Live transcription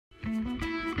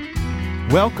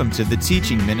Welcome to the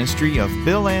teaching ministry of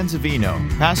Bill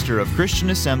Anzavino, pastor of Christian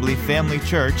Assembly Family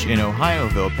Church in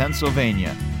Ohioville,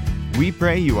 Pennsylvania. We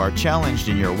pray you are challenged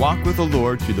in your walk with the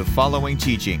Lord through the following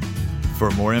teaching.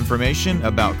 For more information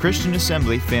about Christian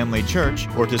Assembly Family Church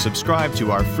or to subscribe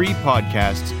to our free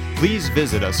podcasts, please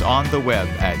visit us on the web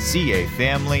at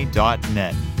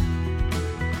cafamily.net.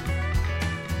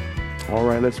 All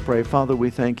right, let's pray. Father, we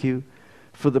thank you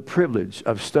for the privilege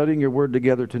of studying your word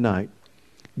together tonight.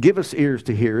 Give us ears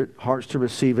to hear it, hearts to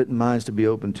receive it, and minds to be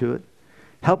open to it.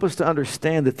 Help us to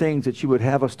understand the things that you would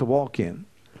have us to walk in.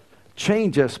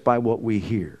 Change us by what we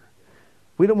hear.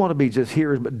 We don't want to be just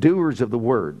hearers, but doers of the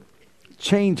word.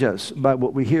 Change us by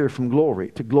what we hear from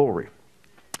glory to glory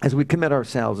as we commit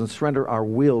ourselves and surrender our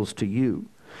wills to you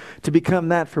to become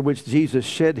that for which Jesus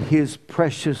shed his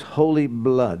precious holy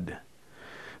blood.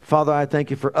 Father, I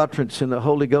thank you for utterance in the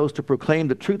Holy Ghost to proclaim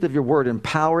the truth of your word in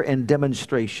power and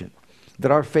demonstration, that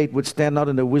our faith would stand not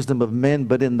in the wisdom of men,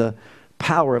 but in the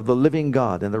power of the living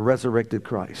God and the resurrected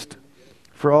Christ.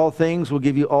 For all things, we'll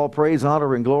give you all praise,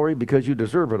 honor, and glory because you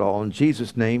deserve it all. In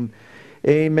Jesus' name,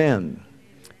 amen.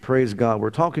 Praise God.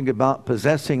 We're talking about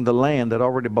possessing the land that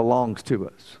already belongs to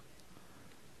us.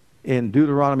 In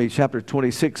Deuteronomy chapter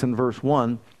 26 and verse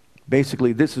 1,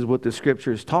 basically this is what the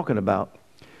scripture is talking about.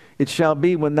 It shall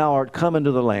be when thou art come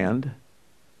into the land,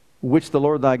 which the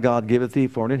Lord thy God giveth thee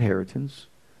for an inheritance.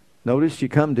 Notice you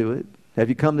come to it. Have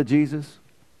you come to Jesus?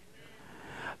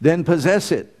 Then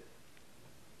possess it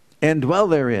and dwell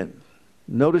therein.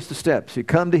 Notice the steps. You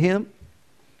come to him,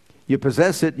 you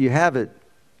possess it, you have it.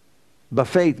 By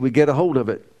faith, we get a hold of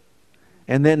it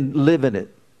and then live in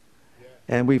it.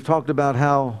 And we've talked about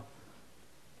how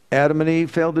Adam and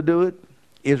Eve failed to do it.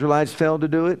 Israelites failed to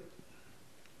do it.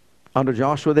 Under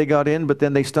Joshua, they got in, but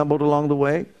then they stumbled along the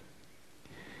way.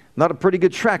 Not a pretty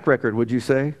good track record, would you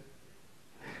say?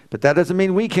 But that doesn't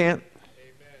mean we can't.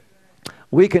 Amen.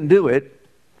 We can do it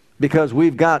because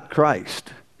we've got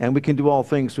Christ, and we can do all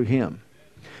things through him.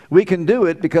 We can do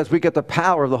it because we get the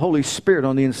power of the Holy Spirit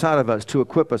on the inside of us to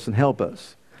equip us and help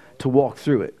us to walk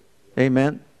through it.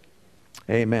 Amen?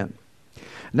 Amen.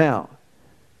 Now,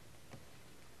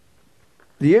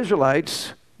 the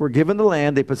Israelites were given the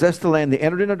land. They possessed the land. They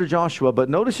entered in under Joshua. But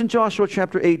notice in Joshua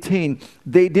chapter 18,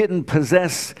 they didn't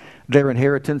possess their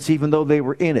inheritance even though they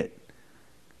were in it.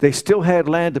 They still had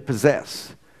land to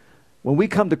possess. When we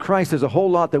come to Christ, there's a whole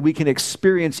lot that we can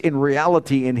experience in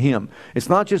reality in him. It's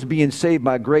not just being saved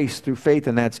by grace through faith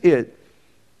and that's it.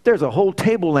 There's a whole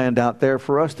tableland out there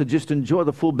for us to just enjoy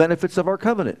the full benefits of our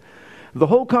covenant. The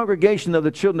whole congregation of the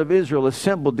children of Israel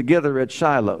assembled together at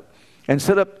Shiloh and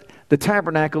set up the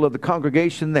tabernacle of the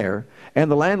congregation there,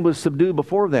 and the land was subdued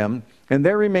before them, and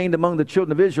there remained among the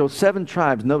children of Israel 7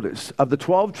 tribes, notice, of the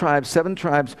 12 tribes, 7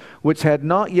 tribes which had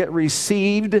not yet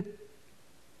received,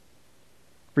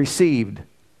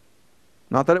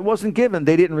 not that it wasn't given,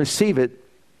 they didn't receive it,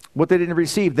 what they didn't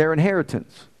receive, their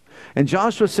inheritance. And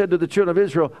Joshua said to the children of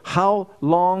Israel, how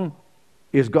long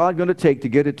is God going to take to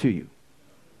get it to you?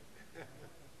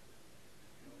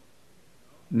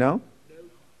 No?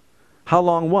 How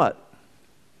long what?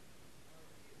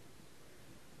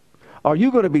 Are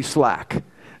you going to be slack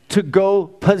to go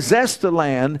possess the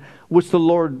land which the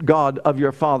Lord God of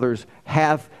your fathers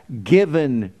hath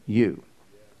given you?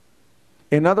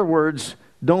 In other words,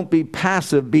 don't be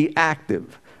passive, be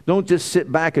active. Don't just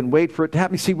sit back and wait for it to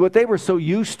happen. See, what they were so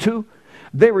used to,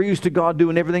 they were used to God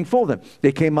doing everything for them.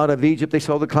 They came out of Egypt, they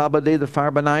saw the cloud by day, the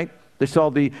fire by night. They saw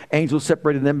the angels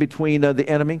separating them between the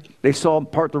enemy. They saw him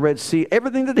part the Red Sea.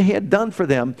 Everything that he had done for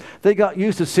them, they got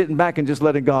used to sitting back and just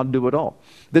letting God do it all.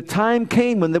 The time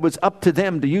came when it was up to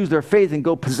them to use their faith and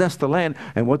go possess the land.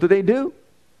 And what did they do?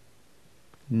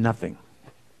 Nothing.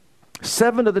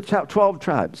 7 of the 12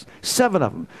 tribes, 7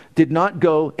 of them did not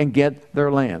go and get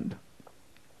their land.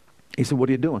 He said, what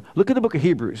are you doing? Look at the book of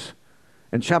Hebrews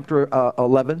in chapter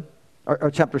 11,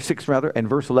 or chapter 6 rather, and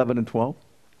verse 11 and 12.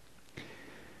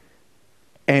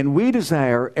 And we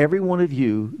desire every one of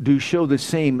you do show the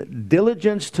same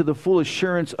diligence to the full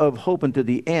assurance of hope unto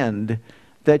the end,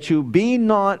 that you be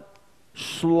not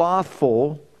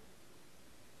slothful,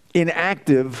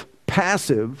 inactive,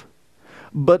 passive,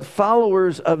 but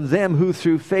followers of them who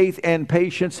through faith and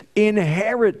patience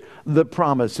inherit the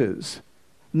promises.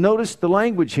 Notice the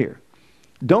language here.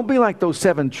 Don't be like those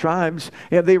 7 tribes.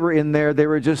 Yeah, they were in there. They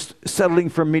were just settling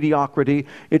for mediocrity.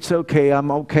 It's okay.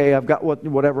 I'm okay. I've got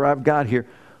whatever I've got here.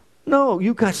 No,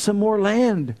 you got some more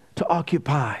land to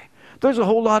occupy. There's a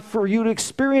whole lot for you to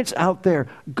experience out there.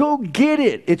 Go get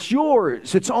it. It's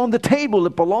yours. It's on the table.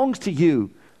 It belongs to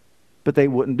you. But they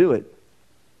wouldn't do it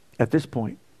at this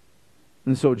point.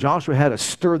 And so Joshua had to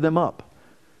stir them up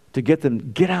to get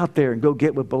them, get out there and go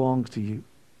get what belongs to you.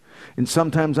 And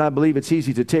sometimes I believe it's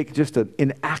easy to take just an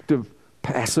inactive,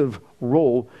 passive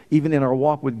role, even in our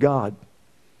walk with God.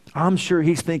 I'm sure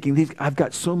he's thinking, I've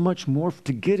got so much more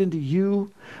to get into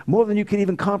you, more than you can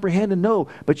even comprehend and know,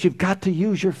 but you've got to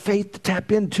use your faith to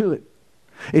tap into it.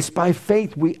 It's by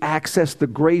faith we access the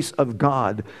grace of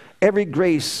God. Every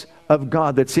grace of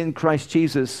God that's in Christ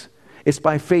Jesus, it's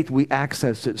by faith we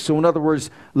access it. So in other words,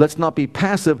 let's not be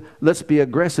passive, let's be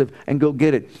aggressive and go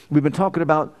get it. We've been talking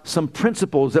about some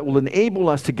principles that will enable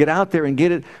us to get out there and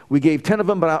get it. We gave 10 of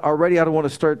them, but already I don't want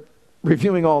to start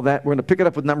reviewing all that. We're going to pick it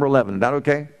up with number 11. Is that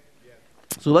okay? Yeah.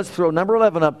 So let's throw number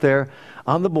 11 up there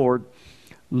on the board.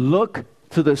 Look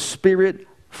to the Spirit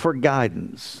for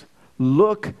guidance.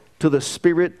 Look to the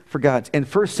Spirit for guidance. In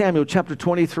 1 Samuel chapter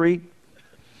 23,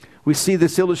 we see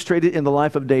this illustrated in the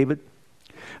life of David.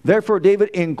 Therefore, David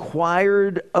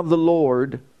inquired of the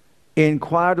Lord.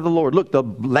 Look, the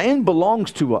land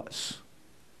belongs to us.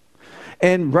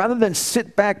 And rather than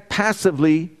sit back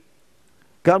passively,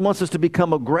 God wants us to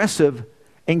become aggressive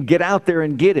and get out there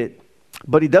and get it.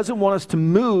 But he doesn't want us to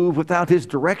move without his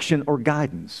direction or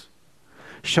guidance.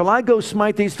 Shall I go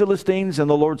smite these Philistines? And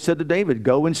the Lord said to David,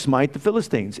 go and smite the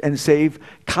Philistines and save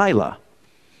Keilah.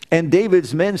 And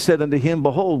David's men said unto him,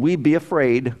 behold, we be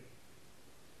afraid.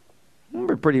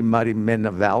 We're pretty mighty men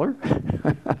of valor.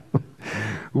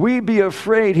 We be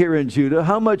afraid here in Judah.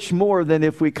 How much more than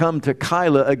if we come to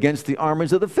Keilah against the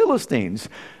armies of the Philistines?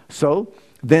 So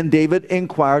then David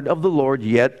inquired of the Lord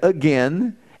yet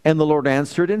again. And the Lord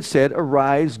answered and said,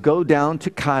 arise, go down to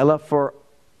Keilah, for,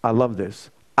 I love this,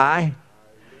 I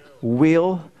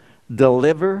will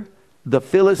deliver the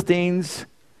Philistines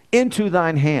into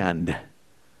thine hand.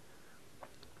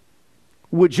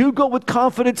 Would you go with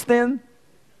confidence then?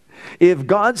 If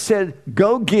God said,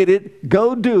 go get it,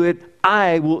 go do it,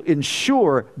 I will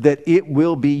ensure that it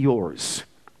will be yours.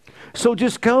 So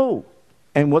just go.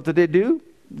 And what did they do?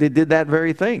 They did that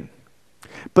very thing.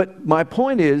 But my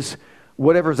point is,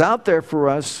 whatever's out there for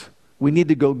us, we need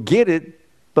to go get it,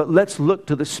 but let's look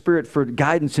to the Spirit for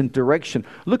guidance and direction.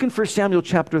 Look in 1 Samuel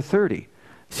chapter 30.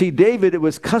 See, David, it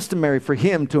was customary for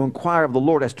him to inquire of the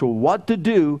Lord as to what to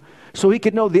do so he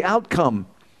could know the outcome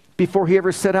before he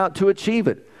ever set out to achieve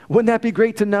it. Wouldn't that be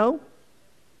great to know?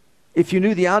 If you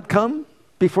knew the outcome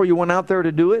before you went out there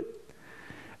to do it?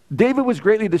 David was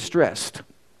greatly distressed.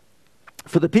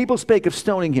 For the people spake of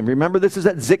stoning him. Remember, this is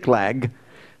at Ziklag.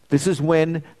 This is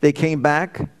when they came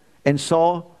back and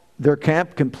saw their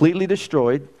camp completely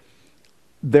destroyed.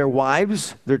 Their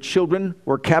wives, their children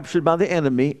were captured by the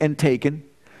enemy and taken.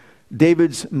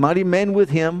 David's mighty men with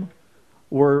him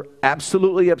were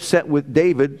absolutely upset with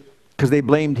David because they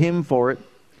blamed him for it.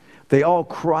 They all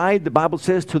cried, the Bible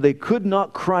says, till they could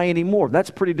not cry anymore. That's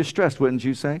pretty distressed, wouldn't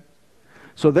you say?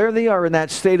 So there they are in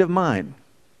that state of mind.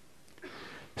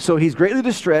 So he's greatly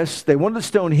distressed. They wanted to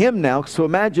stone him now. So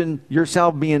imagine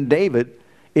yourself being David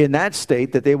in that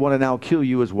state that they want to now kill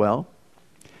you as well.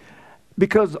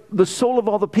 Because the soul of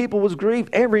all the people was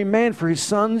grieved, every man for his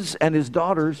sons and his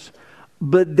daughters.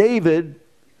 But David,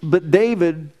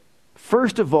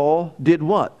 first of all, did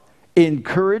what?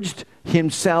 Encouraged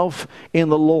himself in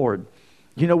the Lord.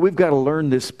 You know, we've got to learn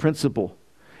this principle.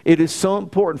 It is so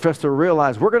important for us to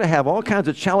realize we're going to have all kinds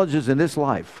of challenges in this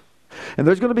life. And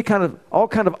there's going to be all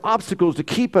kind of obstacles to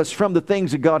keep us from the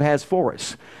things that God has for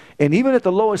us. And even at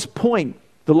the lowest point,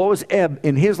 the lowest ebb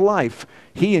in his life,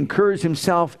 he encouraged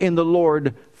himself in the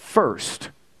Lord first.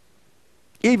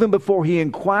 Even before he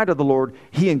inquired of the Lord,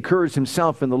 he encouraged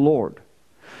himself in the Lord.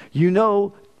 You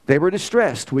know, they were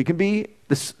distressed. We can be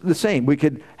the same. We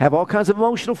could have all kinds of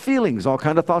emotional feelings, all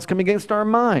kinds of thoughts coming against our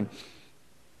mind.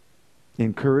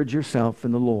 Encourage yourself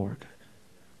in the Lord.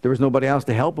 There was nobody else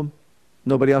to help him.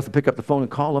 Nobody else to pick up the phone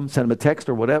and call him, send him a text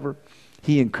or whatever.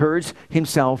 He encouraged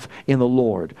himself in the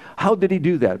Lord. How did he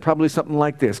do that? Probably something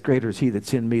like this. Greater is he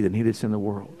that's in me than he that's in the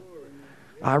world.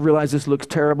 I realize this looks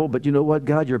terrible, but you know what,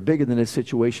 God? You're bigger than this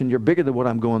situation. You're bigger than what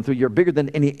I'm going through. You're bigger than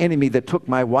any enemy that took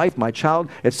my wife, my child,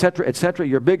 etc., etc.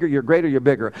 You're bigger, you're greater, you're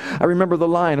bigger. I remember the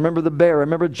lion. I remember the bear. I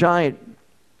remember giant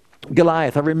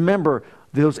Goliath. I remember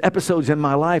those episodes in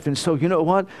my life. And so, you know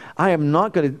what? I am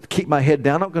not going to keep my head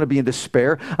down. I'm not going to be in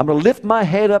despair. I'm going to lift my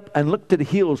head up and look to the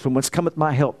hills from whence cometh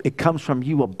my help. It comes from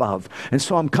you above. And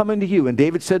so I'm coming to you. And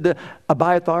David said to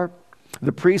Abiathar,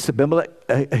 the priest,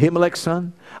 Ahimelech's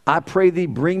son, I pray thee,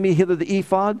 bring me hither the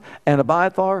ephod. And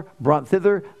Abiathar brought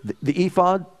thither the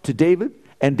ephod to David.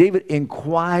 And David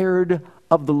inquired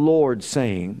of the Lord,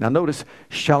 saying, now notice,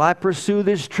 shall I pursue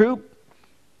this troop?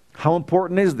 How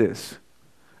important is this?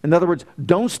 In other words,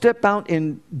 don't step out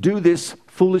and do this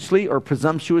foolishly or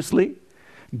presumptuously.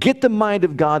 Get the mind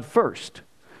of God first.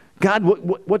 God,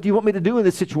 what do you want me to do in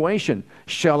this situation?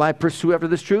 Shall I pursue after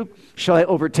this troop? Shall I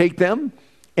overtake them?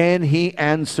 And he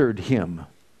answered him.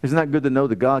 Isn't that good to know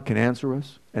that God can answer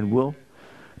us and will?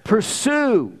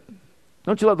 Pursue.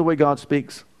 Don't you love the way God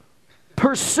speaks?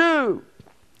 Pursue.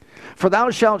 For thou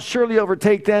shalt surely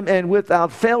overtake them and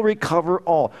without fail recover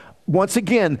all. Once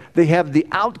again, they have the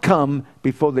outcome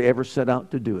before they ever set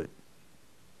out to do it.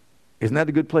 Isn't that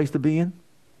a good place to be in?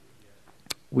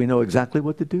 We know exactly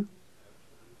what to do.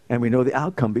 And we know the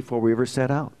outcome before we ever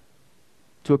set out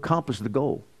to accomplish the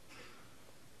goal.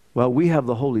 Well, we have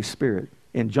the Holy Spirit.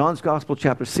 In John's Gospel,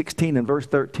 chapter 16 and verse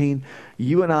 13,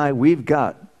 you and I, we've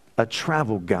got a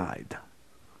travel guide.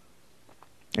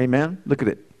 Amen? Look at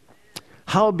it.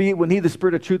 Howbeit, when he, the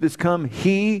Spirit of truth, is come,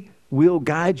 he will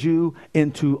guide you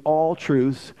into all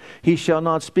truth. He shall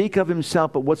not speak of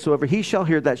himself, but whatsoever he shall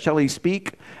hear, that shall he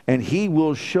speak, and he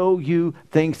will show you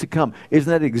things to come. Isn't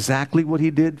that exactly what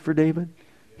he did for David?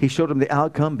 He showed him the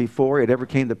outcome before it ever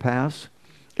came to pass.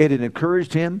 It had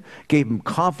encouraged him, gave him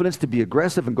confidence to be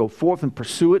aggressive and go forth and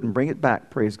pursue it and bring it back.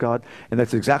 Praise God. And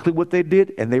that's exactly what they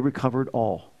did, and they recovered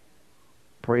all.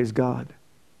 Praise God.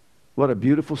 What a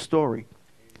beautiful story.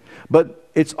 But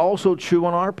it's also true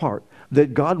on our part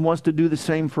that God wants to do the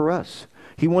same for us.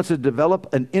 He wants to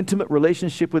develop an intimate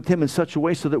relationship with him in such a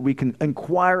way so that we can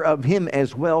inquire of him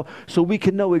as well, so we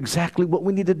can know exactly what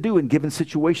we need to do in given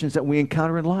situations that we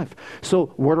encounter in life. So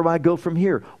where do I go from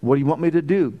here? What do you want me to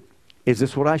do? Is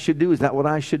this what I should do? Is that what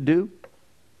I should do?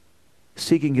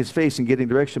 Seeking his face and getting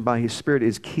direction by his Spirit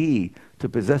is key to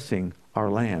possessing our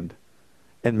land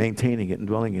and maintaining it and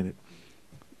dwelling in it.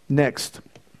 Next,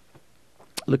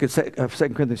 look at 2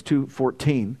 Corinthians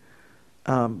 2:14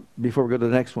 before we go to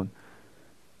the next one.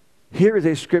 Here is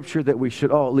a scripture that we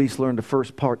should all at least learn the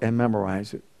first part and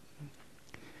memorize it.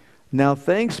 Now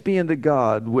thanks be unto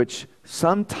God, which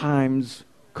sometimes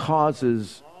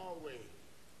causes...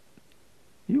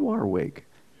 You are awake.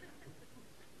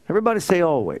 Everybody say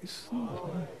always.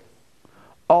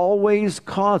 Always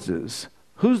causes.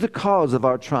 Who's the cause of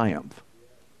our triumph?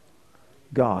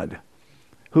 God.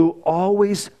 Who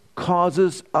always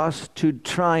causes us to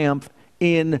triumph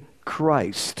in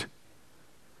Christ.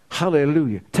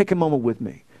 Hallelujah. Take a moment with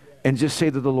me and just say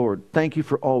to the Lord, thank you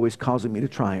for always causing me to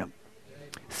triumph.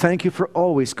 Thank you for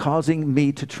always causing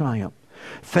me to triumph.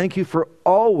 Thank you for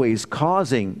always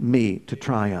causing me to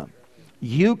triumph.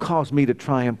 You cause me to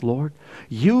triumph, Lord.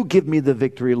 You give me the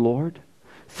victory, Lord.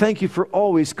 Thank you for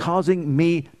always causing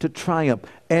me to triumph.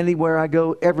 Anywhere I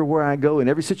go, everywhere I go, in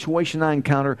every situation I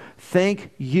encounter,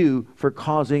 thank you for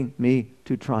causing me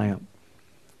to triumph.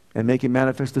 And making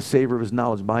manifest the savor of his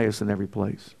knowledge by us in every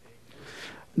place.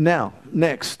 Now,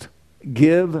 next,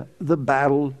 give the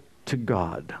battle to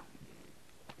God.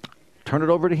 Turn it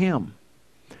over to him.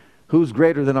 Who's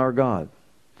greater than our God?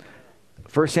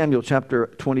 1 Samuel chapter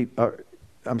 20,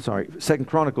 2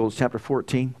 Chronicles chapter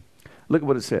 14. Look at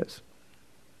what it says.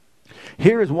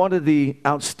 Here is one of the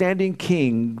outstanding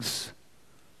kings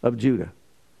of Judah.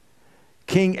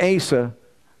 King Asa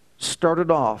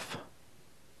started off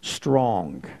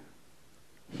strong.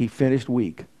 He finished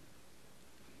weak.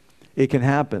 It can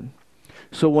happen.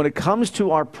 So when it comes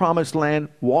to our promised land,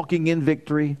 walking in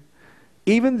victory,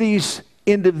 even these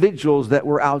individuals that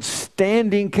were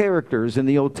outstanding characters in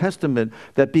the Old Testament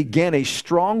that began a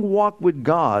strong walk with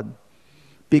God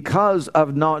because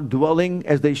of not dwelling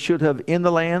as they should have in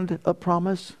the land of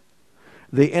promise,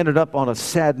 they ended up on a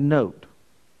sad note.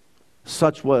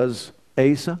 Such was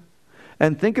Asa.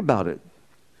 And think about it.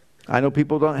 I know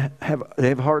people they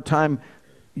have a hard time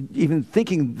even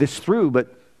thinking this through,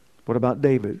 but what about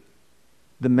David,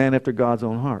 the man after God's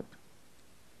own heart?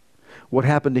 What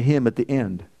happened to him at the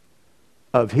end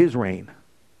of his reign,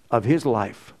 of his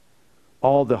life?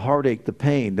 All the heartache, the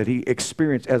pain that he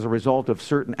experienced as a result of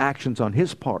certain actions on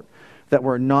his part that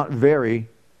were not very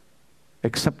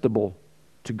acceptable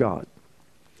to God.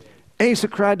 Asa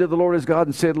cried to the Lord his God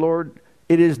and said, Lord,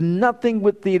 it is nothing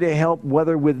with thee to help,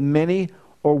 whether with many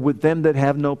or with them that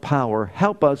have no power.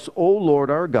 Help us, O Lord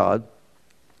our God,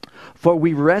 for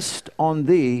we rest on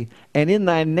thee, and in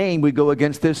thy name we go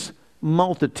against this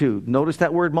multitude. Notice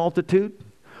that word multitude?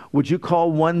 Would you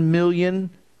call 1 million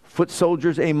foot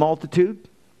soldiers a multitude?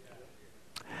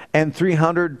 And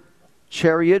 300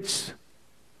 chariots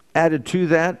added to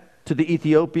that, to the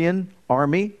Ethiopian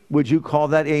army, would you call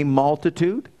that a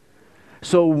multitude?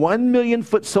 So 1 million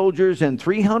foot soldiers and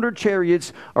 300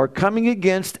 chariots are coming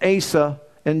against Asa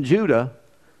and Judah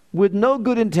with no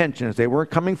good intentions. They weren't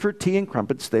coming for tea and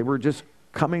crumpets. They were just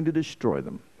coming to destroy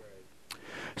them.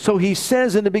 So he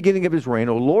says in the beginning of his reign,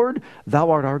 O Lord,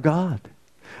 thou art our God.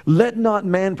 Let not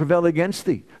man prevail against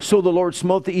thee. So the Lord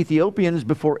smote the Ethiopians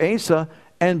before Asa,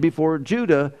 and before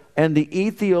Judah, and the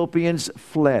Ethiopians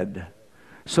fled.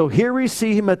 So here we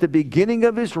see him at the beginning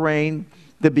of his reign,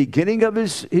 the beginning of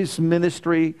his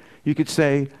ministry, you could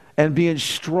say, and being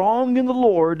strong in the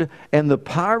Lord and the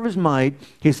power of his might.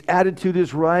 His attitude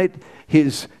is right.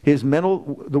 His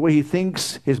mental, the way he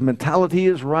thinks, his mentality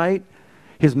is right.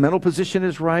 His mental position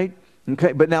is right.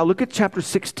 Okay, but now look at chapter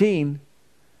 16,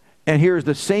 and here's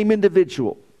the same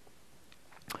individual.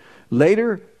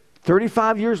 Later,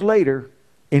 35 years later,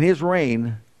 in his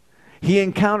reign, he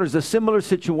encounters a similar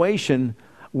situation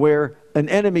where an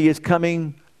enemy is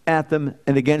coming at them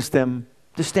and against them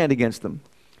to stand against them.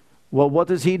 Well, what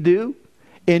does he do?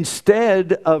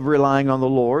 Instead of relying on the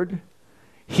Lord,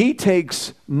 he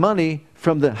takes money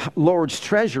from the Lord's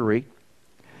treasury,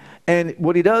 and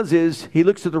what he does is he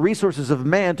looks to the resources of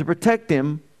man to protect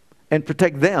him and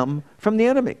protect them from the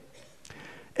enemy.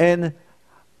 And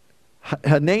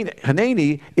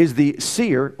Hanani is the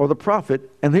seer or the prophet,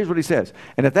 and here's what he says.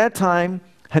 And at that time,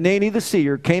 Hanani the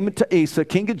seer came to Asa,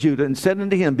 king of Judah, and said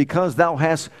unto him, because thou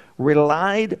hast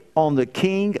relied on the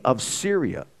king of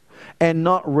Syria, and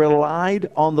not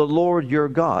relied on the Lord your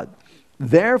God,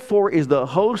 therefore is the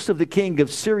host of the king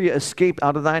of Syria escaped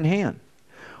out of thine hand.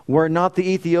 Were not the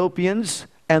Ethiopians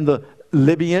and the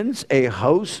Libyans a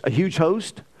huge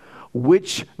host,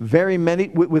 with very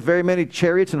many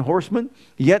chariots and horsemen?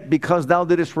 Yet because thou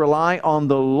didst rely on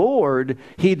the Lord,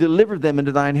 he delivered them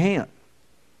into thine hand.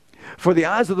 For the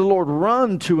eyes of the Lord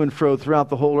run to and fro throughout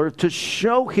the whole earth, to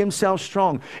show himself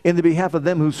strong in the behalf of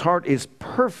them whose heart is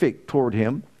perfect toward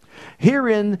him.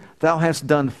 Herein thou hast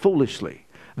done foolishly.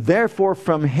 Therefore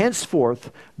from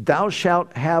henceforth thou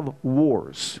shalt have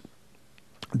wars.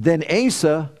 Then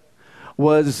Asa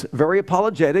was very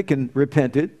apologetic and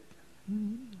repented.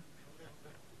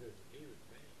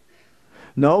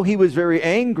 No, he was very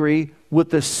angry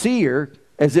with the seer,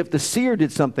 as if the seer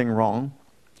did something wrong,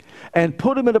 and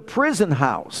put him in a prison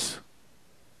house.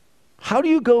 How do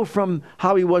you go from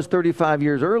how he was 35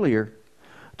 years earlier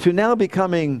to now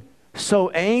becoming so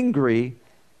angry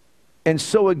and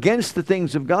so against the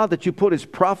things of God that you put his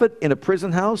prophet in a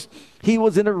prison house? He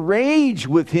was in a rage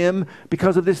with him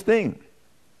because of this thing.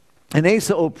 And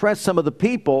Asa oppressed some of the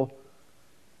people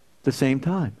at the same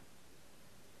time.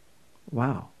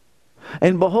 Wow.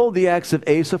 And behold the acts of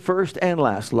Asa, first and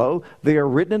last. Lo, they are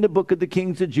written in the book of the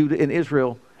kings of Judah and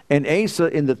Israel. And Asa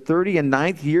in the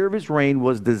 39th year of his reign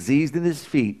was diseased in his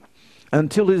feet,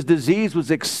 until his disease was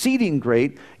exceeding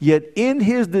great. Yet in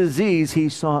his disease he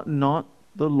sought not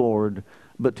the Lord,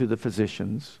 but to the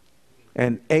physicians.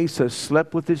 And Asa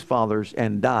slept with his fathers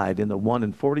and died in the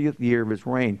 41st year of his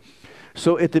reign.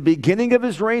 So at the beginning of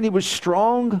his reign, he was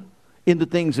strong in the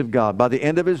things of God. By the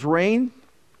end of his reign,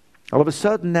 all of a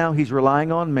sudden now he's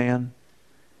relying on man.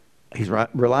 He's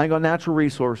relying on natural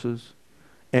resources.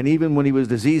 And even when he was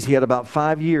diseased, he had about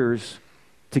 5 years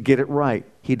to get it right.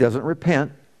 He doesn't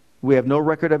repent. We have no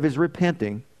record of his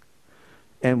repenting.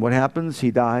 And what happens?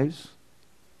 He dies.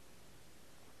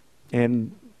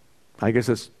 And I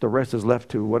guess the rest is left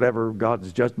to whatever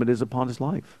God's judgment is upon his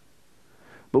life.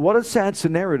 But what a sad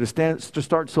scenario to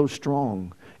start so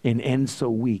strong and end so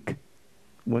weak.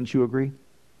 Wouldn't you agree?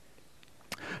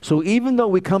 So even though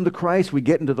we come to Christ, we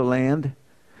get into the land,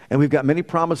 and we've got many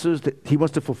promises that he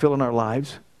wants to fulfill in our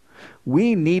lives,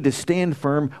 we need to stand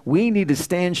firm, we need to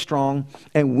stand strong,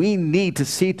 and we need to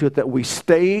see to it that we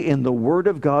stay in the Word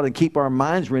of God and keep our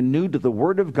minds renewed to the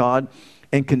Word of God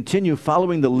and continue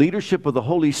following the leadership of the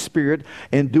Holy Spirit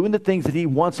and doing the things that he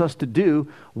wants us to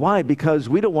do. Why? Because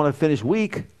we don't want to finish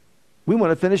weak. We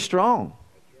want to finish strong.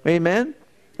 Amen?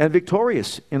 And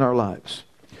victorious in our lives.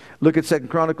 Look at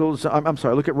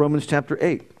look at Romans chapter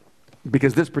 8,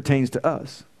 because this pertains to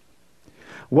us.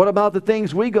 What about the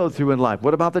things we go through in life?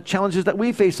 What about the challenges that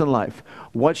we face in life?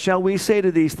 What shall we say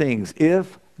to these things?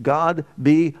 If God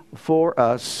be for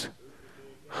us,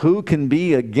 who can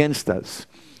be against us?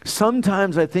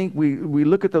 Sometimes I think we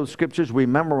look at those scriptures, we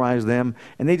memorize them,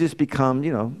 and they just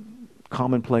become,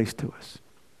 commonplace to us.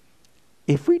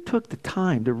 If we took the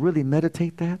time to really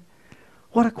meditate that,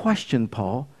 what a question,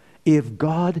 Paul. If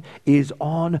God is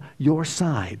on your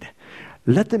side,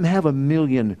 let them have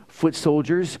 1,000,000 foot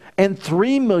soldiers and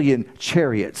 3,000,000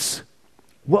 chariots.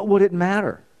 What would it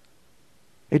matter?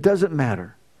 It doesn't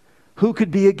matter. Who could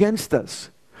be against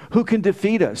us? Who can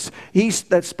defeat us? He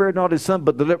that spared not his son,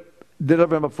 but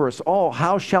delivered him up for us all.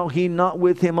 How shall he not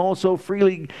with him also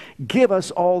freely give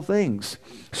us all things?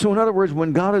 So in other words,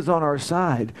 when God is on our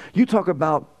side, you talk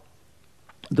about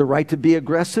the right to be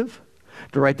aggressive,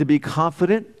 the right to be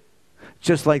confident,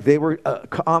 just like they were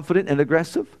confident and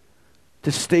aggressive,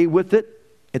 to stay with it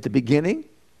at the beginning,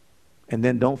 and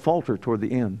then don't falter toward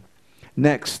the end.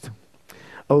 Next,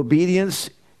 Obedience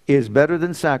is better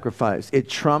than sacrifice. It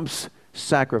trumps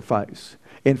sacrifice.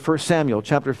 In 1 Samuel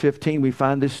chapter 15, we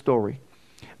find this story.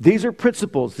 These are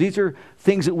principles. These are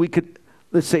things that we could,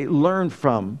 let's say, learn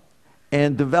from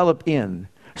and develop in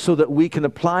so that we can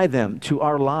apply them to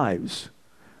our lives.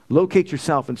 Locate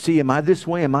yourself and see, am I this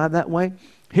way? Am I that way?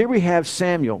 Here we have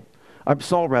Saul,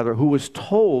 who was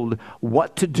told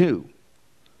what to do.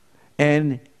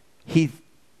 And he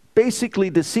basically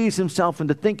deceives himself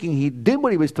into thinking he did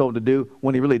what he was told to do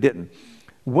when he really didn't.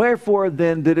 Wherefore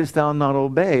then didst thou not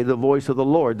obey the voice of the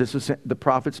Lord? This is the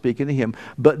prophet speaking to him.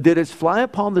 But didst fly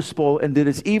upon the spoil and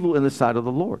didst evil in the sight of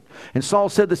the Lord. And Saul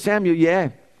said to Samuel,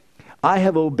 Yea, I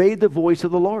have obeyed the voice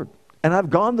of the Lord, and I've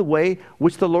gone the way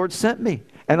which the Lord sent me.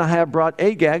 And I have brought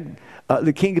Agag,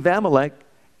 the king of Amalek,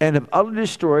 and have utterly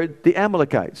destroyed the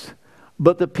Amalekites.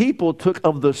 But the people took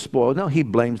of the spoil. Now he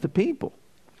blames the people.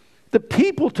 The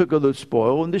people took of the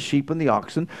spoil and the sheep and the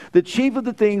oxen, the chief of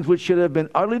the things which should have been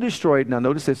utterly destroyed. Now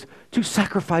notice this, to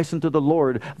sacrifice unto the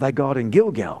Lord thy God in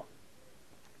Gilgal.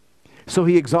 So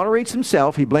he exonerates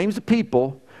himself, he blames the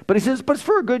people, but he says, but it's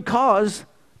for a good cause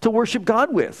to worship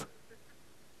God with.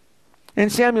 And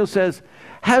Samuel says,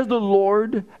 has the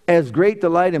Lord as great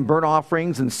delight in burnt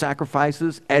offerings and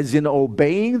sacrifices as in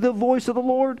obeying the voice of the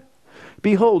Lord?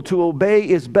 Behold, to obey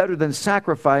is better than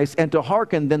sacrifice, and to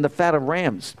hearken than the fat of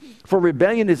rams. For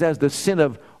rebellion is as the sin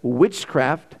of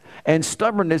witchcraft, and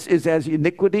stubbornness is as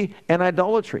iniquity and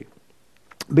idolatry.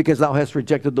 Because thou hast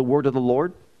rejected the word of the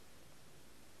Lord.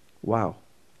 Wow.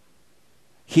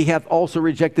 He hath also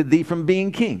rejected thee from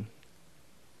being king.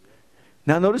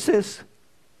 Now notice this.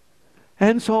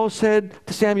 And Saul said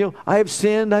to Samuel, I have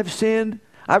sinned,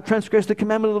 I've transgressed the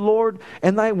commandment of the Lord,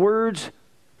 and thy words,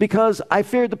 because I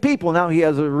feared the people. Now he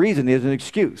has a reason, he has an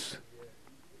excuse.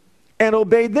 And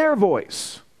obeyed their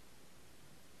voice.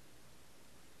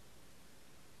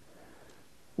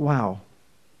 Wow.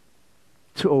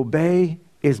 To obey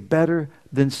is better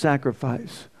than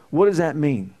sacrifice. What does that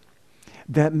mean?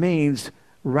 That means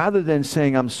rather than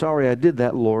saying, I'm sorry I did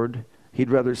that, Lord,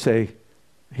 he'd rather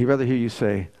hear you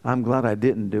say, I'm glad I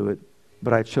didn't do it,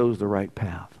 but I chose the right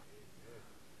path.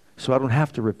 So I don't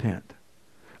have to repent.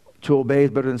 To obey is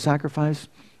better than sacrifice.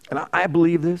 And I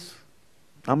believe this.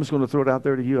 I'm just going to throw it out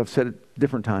there to you. I've said it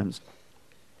different times.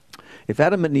 If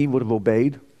Adam and Eve would have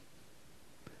obeyed,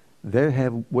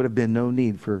 would have been no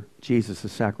need for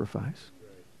Jesus' sacrifice.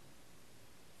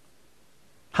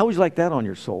 How would you like that on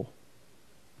your soul?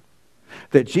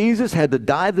 That Jesus had to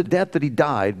die the death that he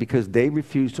died because they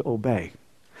refused to obey.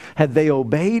 Had they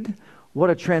obeyed, what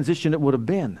a transition it would have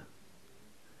been.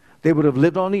 They would have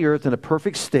lived on the earth in a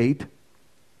perfect state,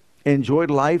 enjoyed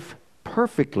life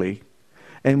perfectly,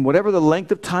 and whatever the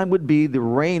length of time would be, the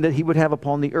reign that he would have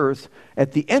upon the earth,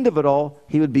 at the end of it all,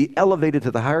 he would be elevated to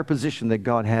the higher position that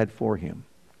God had for him.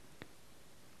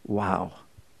 Wow.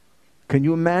 Can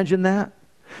you imagine that?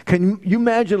 Can you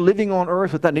imagine living on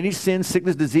earth without any sin,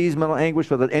 sickness, disease, mental anguish,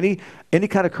 without any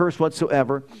kind of curse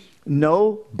whatsoever?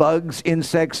 No bugs,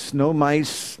 insects, no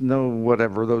mice, no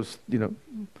whatever, those,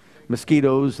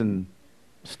 mosquitoes and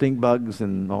stink bugs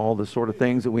and all the sort of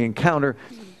things that we encounter.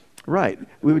 Right.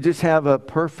 We would just have a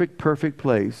perfect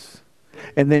place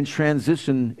and then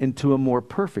transition into a more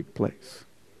perfect place.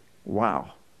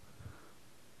 Wow.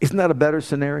 Isn't that a better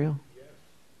scenario? Yes,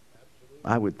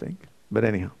 absolutely. I would think. But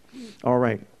anyhow. All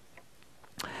right.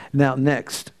 Now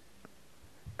next,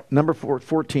 number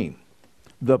 14.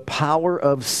 The power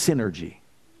of synergy.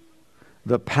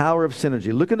 The power of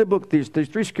synergy. Look in the book. There's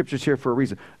three scriptures here for a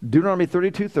reason. Deuteronomy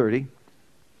 32:30.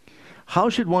 How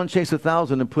should one chase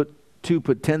 1,000 and put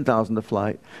 10,000 to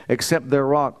flight, except their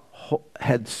rock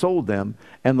had sold them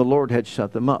and the Lord had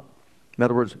shut them up? In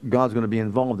other words, God's going to be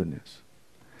involved in this.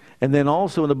 And then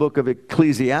also in the book of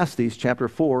Ecclesiastes, chapter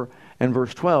 4 and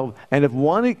verse 12, and if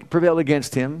one prevail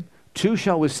against him, two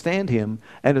shall withstand him,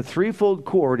 and a threefold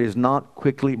cord is not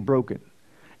quickly broken.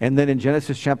 And then in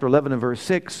Genesis chapter 11 and verse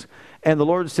 6, and the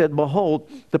Lord said, behold,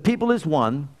 the people is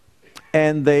one,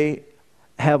 and they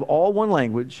have all one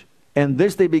language, and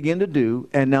this they begin to do,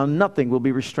 and now nothing will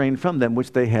be restrained from them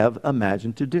which they have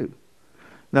imagined to do.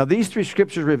 Now these three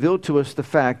scriptures reveal to us the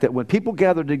fact that when people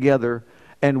gather together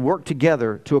and work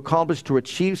together to accomplish, to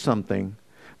achieve something,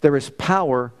 there is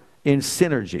power in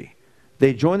synergy.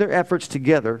 They join their efforts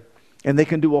together, and they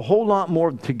can do a whole lot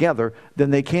more together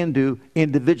than they can do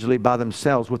individually by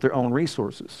themselves with their own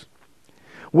resources.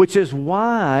 Which is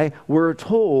why we're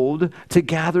told to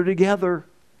gather together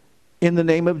in the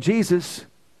name of Jesus.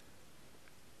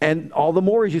 And all the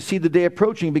more as you see the day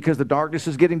approaching, because the darkness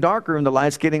is getting darker and the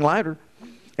light's getting lighter.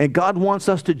 And God wants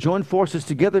us to join forces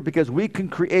together because we can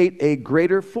create a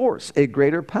greater force, a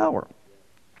greater power.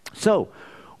 So,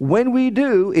 When we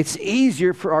do, it's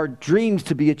easier for our dreams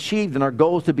to be achieved and our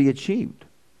goals to be achieved.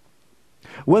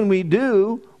 When we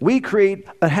do, we create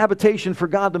a habitation for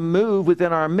God to move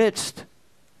within our midst.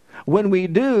 When we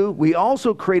do, we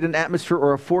also create an atmosphere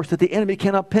or a force that the enemy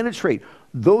cannot penetrate.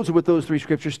 Those are what those three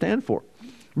scriptures stand for.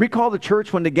 Recall the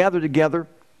church when they gathered together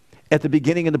at the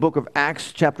beginning in the book of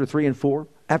Acts, chapter 3 and 4,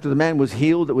 after the man was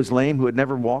healed that was lame, who had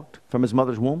never walked from his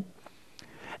mother's womb.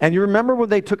 And you remember when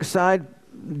they took aside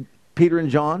Peter and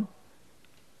John,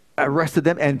 arrested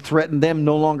them, and threatened them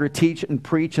no longer teach and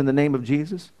preach in the name of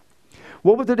Jesus?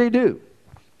 What did they do?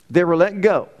 They were let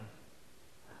go.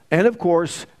 And of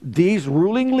course, these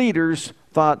ruling leaders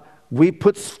thought, we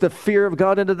put the fear of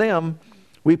God into them.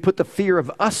 We put the fear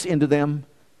of us into them.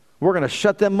 We're going to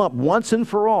shut them up once and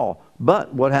for all.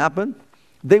 But what happened?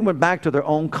 They went back to their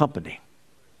own company.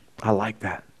 I like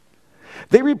that.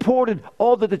 They reported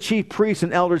all that the chief priests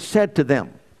and elders said to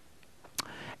them.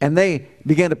 And they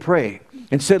began to pray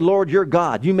and said, Lord, you're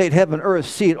God. You made heaven, earth,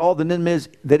 sea, and all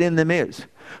that in them is.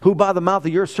 Who by the mouth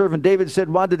of your servant David said,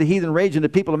 why did the heathen rage and the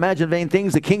people imagine vain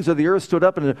things? The kings of the earth stood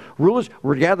up and the rulers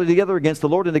were gathered together against the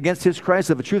Lord and against his Christ,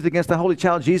 of a truth against the holy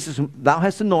child Jesus, whom thou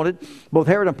hast anointed, both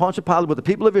Herod and Pontius Pilate with the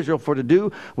people of Israel, for to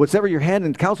do whatsoever your hand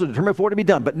and counsel determined for to be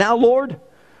done. But now, Lord,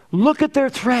 look at their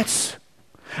threats.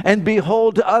 And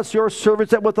behold to us, your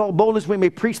servants, that with all boldness we may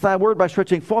preach thy word by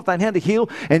stretching forth thine hand to heal,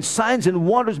 and signs and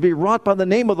wonders be wrought by the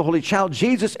name of the Holy Child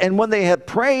Jesus. And when they had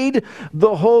prayed,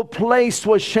 the whole place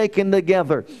was shaken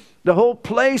together. The whole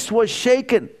place was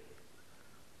shaken.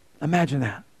 Imagine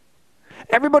that.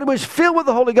 Everybody was filled with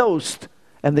the Holy Ghost,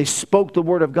 and they spoke the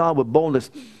word of God with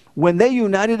boldness. When they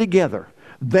united together,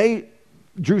 they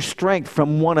drew strength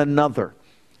from one another.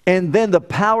 And then the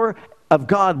power of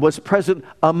God was present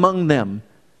among them,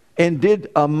 and did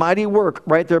a mighty work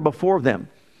right there before them.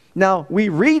 Now, we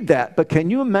read that, but can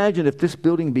you imagine if this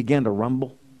building began to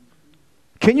rumble?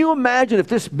 Can you imagine if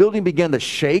this building began to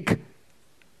shake?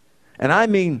 And I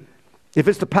mean, if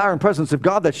it's the power and presence of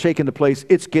God that's shaking the place,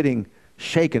 it's getting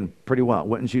shaken pretty well,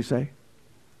 wouldn't you say?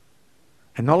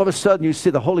 And all of a sudden, you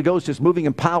see the Holy Ghost just moving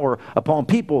in power upon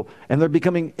people, and they're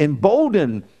becoming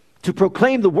emboldened to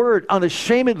proclaim the word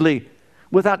unashamedly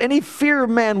without any fear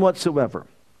of man whatsoever.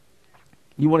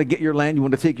 You want to get your land, you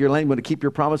want to take your land, you want to keep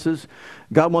your promises.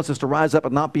 God wants us to rise up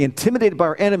and not be intimidated by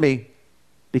our enemy,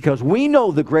 because we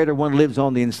know the greater one lives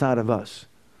on the inside of us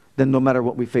than no matter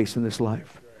what we face in this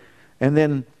life. And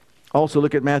then also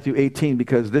look at Matthew 18,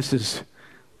 because this is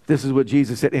what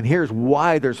Jesus said. And here's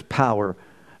why there's power.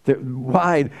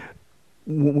 Why,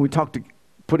 when we talk to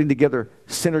putting together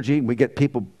synergy, we get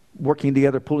people working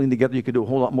together, pulling together, you can do a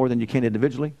whole lot more than you can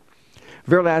individually.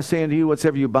 Verily I say unto you,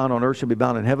 whatsoever you bind on earth shall be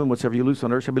bound in heaven, whatsoever you loose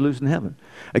on earth shall be loosed in heaven.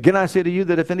 Again I say to you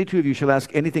that if any two of you shall ask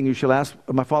anything, you shall ask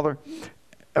of my Father,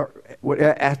 or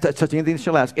ask such anything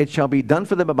shall ask, it shall be done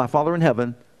for them of my Father in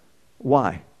heaven.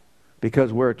 Why?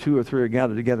 Because where two or three are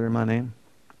gathered together in my name.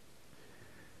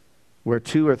 Where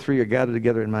two or three are gathered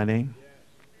together in my name.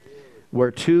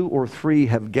 Where two or three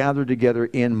have gathered together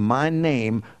in my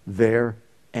name, there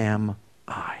am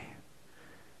I.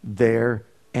 There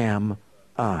am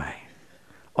I.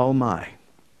 Oh my.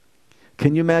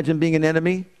 Can you imagine being an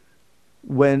enemy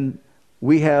when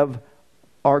we have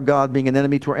our God being an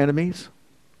enemy to our enemies?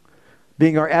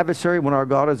 Being our adversary when our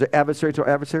God is an adversary to our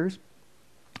adversaries?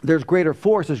 There's greater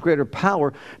force, there's greater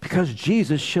power, because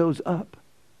Jesus shows up.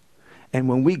 And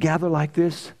when we gather like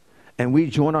this, and we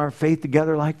join our faith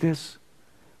together like this,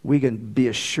 we can be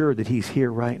assured that he's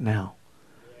here right now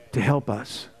to help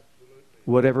us,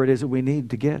 whatever it is that we need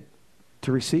to get,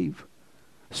 to receive.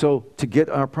 So to get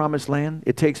our promised land,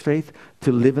 it takes faith.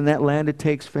 To live in that land, it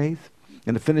takes faith.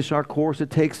 And to finish our course, it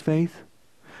takes faith.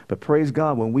 But praise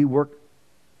God, when we work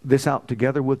this out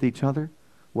together with each other,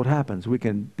 what happens? We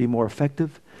can be more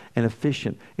effective and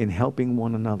efficient in helping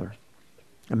one another.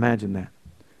 Imagine that.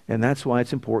 And that's why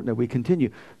it's important that we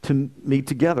continue to meet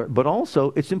together. But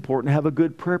also, it's important to have a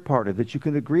good prayer partner that you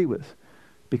can agree with.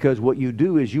 Because what you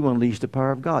do is you unleash the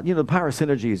power of God. You know, the power of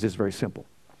synergy is just very simple.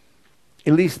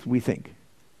 At least we think.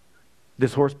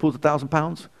 This horse pulls 1,000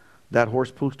 pounds. That horse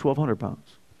pulls 1,200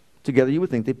 pounds. Together, you would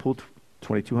think they pull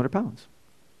 2,200 pounds.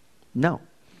 No.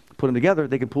 Put them together,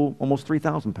 they can pull almost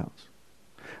 3,000 pounds.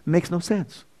 Makes no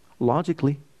sense.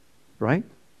 Logically, right?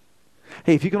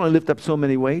 Hey, if you can only lift up so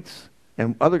many weights,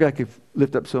 and other guy can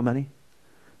lift up so many,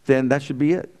 then that should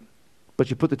be it. But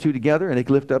you put the two together, and they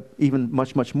can lift up even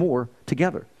much, much more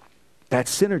together.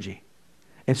 That's synergy.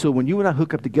 And so when you and I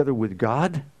hook up together with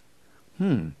God,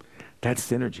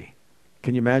 that's synergy.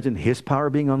 Can you imagine his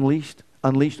power being unleashed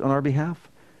on our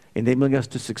behalf, enabling us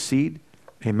to succeed?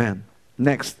 Amen.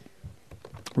 Next,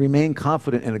 remain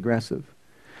confident and aggressive.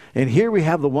 And here we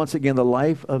have once again the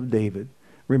life of David.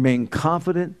 Remain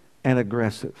confident and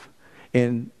aggressive.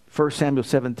 In 1 Samuel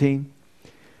 17,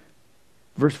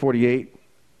 verse 48,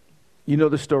 you know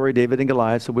the story, David and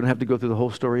Goliath, so we don't have to go through the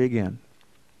whole story again.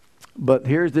 But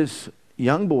here's this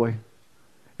young boy,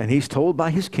 and he's told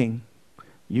by his king,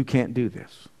 you can't do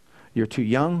this. You're too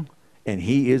young, and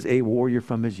he is a warrior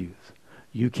from his youth.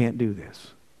 You can't do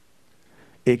this.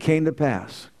 It came to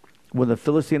pass, when the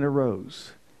Philistine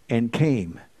arose and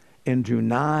came and drew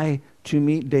nigh to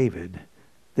meet David,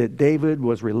 that David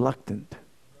was reluctant.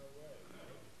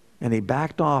 And he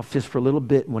backed off just for a little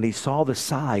bit when he saw the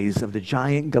size of the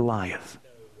giant Goliath.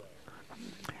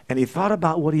 And he thought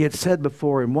about what he had said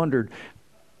before and wondered,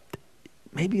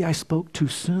 maybe I spoke too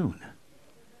soon.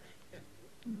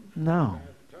 No.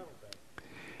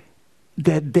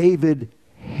 That David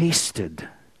hasted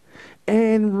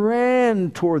and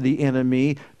ran toward the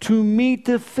enemy to meet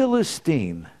the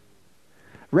Philistine.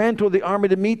 Ran toward the army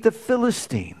to meet the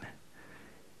Philistine.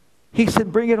 He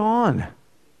said, bring it on.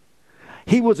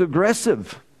 He was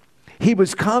aggressive. He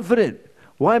was confident.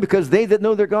 Why? Because they that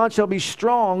know their God shall be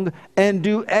strong and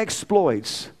do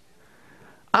exploits.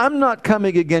 I'm not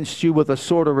coming against you with a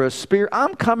sword or a spear.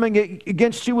 I'm coming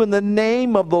against you in the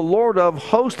name of the Lord of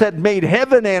hosts that made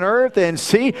heaven and earth and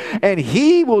sea, and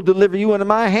he will deliver you into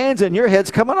my hands, and your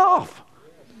head's coming off.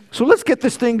 So let's get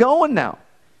this thing going now.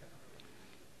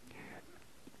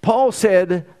 Paul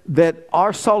said that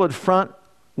our solid front,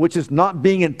 which is not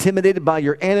being intimidated by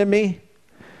your enemy,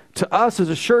 to us is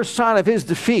a sure sign of his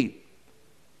defeat.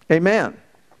 Amen.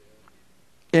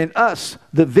 In us,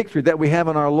 the victory that we have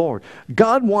in our Lord.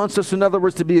 God wants us, in other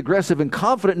words, to be aggressive and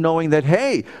confident, knowing that,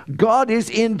 hey, God is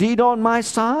indeed on my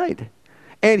side.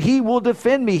 And he will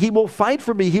defend me. He will fight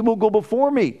for me. He will go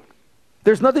before me.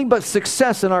 There's nothing but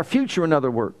success in our future, in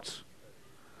other words.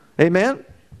 Amen?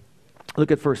 Look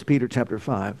at 1 Peter chapter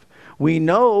 5. We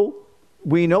know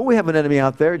we have an enemy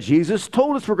out there. Jesus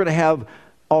told us we're going to have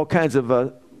all kinds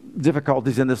of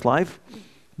difficulties in this life.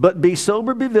 But be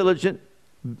sober, be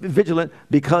vigilant,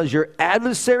 because your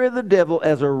adversary the devil,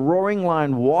 as a roaring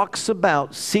lion, walks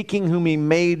about seeking whom he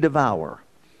may devour.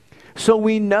 So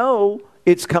we know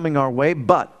it's coming our way,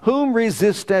 but whom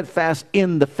resist steadfast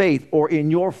in the faith, or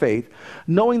in your faith,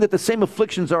 knowing that the same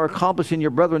afflictions are accomplished in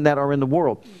your brethren that are in the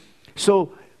world.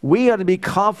 So we ought to be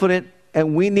confident,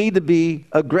 and we need to be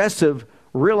aggressive,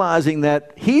 realizing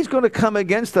that he's going to come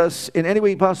against us in any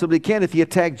way he possibly can. If he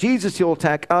attacked Jesus, he'll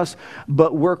attack us.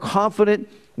 But we're confident,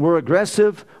 we're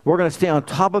aggressive, we're going to stay on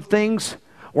top of things.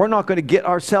 We're not going to get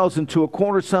ourselves into a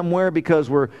corner somewhere because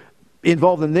we're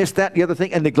involved in this, that, the other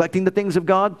thing, and neglecting the things of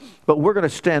God. But we're going to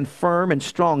stand firm and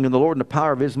strong in the Lord and the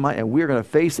power of his might, and we're going to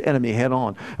face the enemy head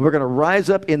on. And we're going to rise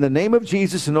up in the name of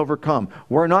Jesus and overcome.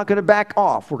 We're not going to back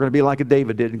off. We're going to be like a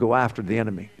David did and go after the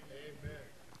enemy.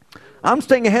 I'm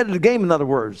staying ahead of the game, in other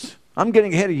words. I'm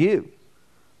getting ahead of you.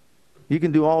 You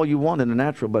can do all you want in the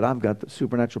natural, but I've got the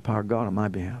supernatural power of God on my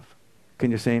behalf.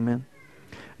 Can you say amen?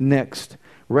 Next,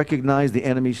 recognize the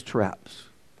enemy's traps.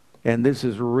 And this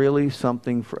is really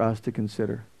something for us to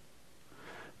consider.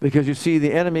 Because you see,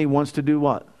 the enemy wants to do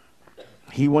what?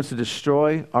 He wants to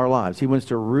destroy our lives. He wants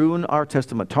to ruin our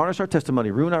testimony, tarnish our testimony,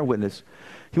 ruin our witness.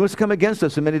 He wants to come against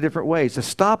us in many different ways to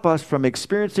stop us from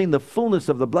experiencing the fullness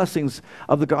of the blessings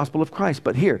of the gospel of Christ.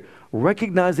 But here,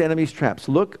 recognize the enemy's traps.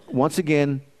 Look once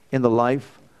again in the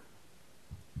life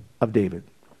of David.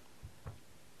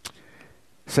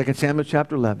 2 Samuel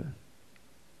chapter 11.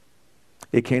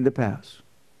 It came to pass,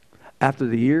 after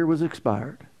the year was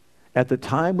expired, at the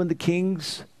time when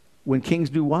kings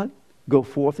do what? Go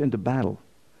forth into battle,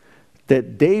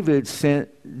 that David sent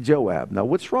Joab. Now,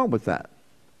 what's wrong with that?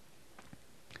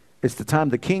 It's the time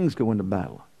the kings go into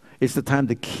battle. It's the time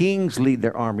the kings lead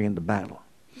their army into battle.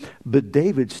 But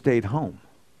David stayed home.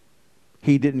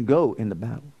 He didn't go into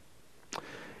battle.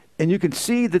 And you can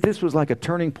see that this was like a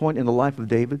turning point in the life of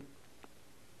David.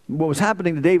 What was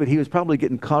happening to David, he was probably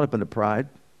getting caught up in the pride,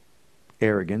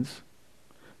 arrogance.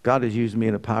 God has used me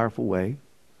in a powerful way.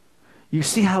 You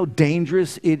see how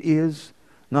dangerous it is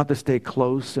not to stay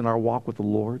close in our walk with the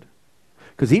Lord?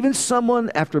 Because even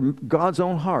someone after God's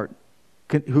own heart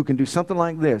who can do something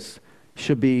like this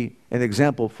should be an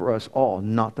example for us all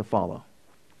not to follow.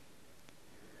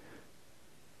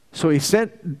 So he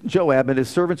sent Joab and his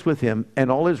servants with him and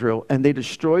all Israel, and they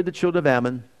destroyed the children of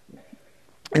Ammon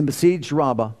and besieged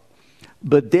Rabbah.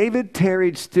 But David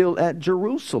tarried still at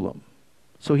Jerusalem.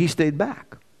 So he stayed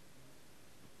back.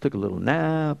 Took a little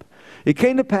nap. It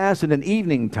came to pass in an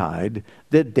evening tide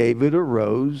that David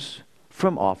arose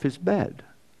from off his bed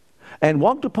and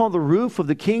walked upon the roof of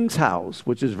the king's house,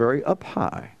 which is very up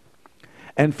high.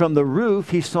 And from the roof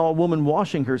he saw a woman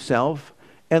washing herself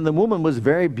and the woman was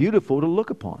very beautiful to look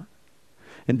upon.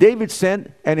 And David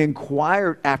sent and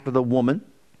inquired after the woman,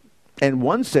 and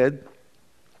one said,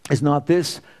 is not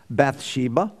this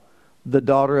Bathsheba, the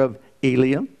daughter of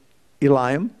Eliam,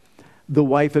 the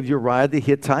wife of Uriah the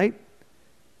Hittite?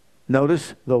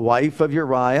 Notice, the wife of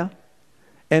Uriah.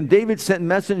 And David sent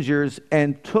messengers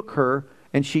and took her,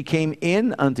 and she came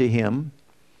in unto him,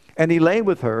 and he lay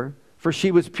with her, for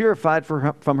she was purified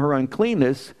from her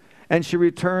uncleanness, and she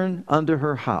returned unto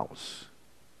her house.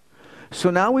 So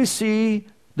now we see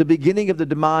the beginning of the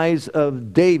demise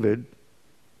of David,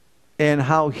 and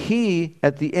how he,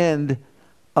 at the end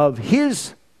of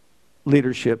his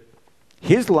leadership,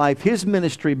 his life, his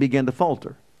ministry began to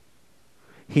falter.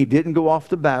 He didn't go off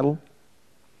to battle.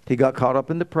 He got caught up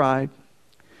in the pride.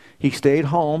 He stayed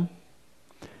home.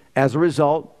 As a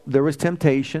result, there was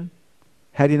temptation.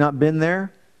 Had he not been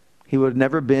there, he would have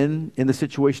never been in the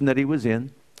situation that he was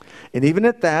in. And even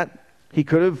at that, he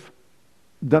could have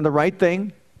done the right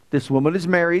thing. This woman is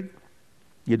married.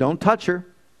 You don't touch her.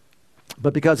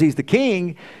 But because he's the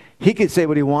king, he could say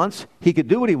what he wants. He could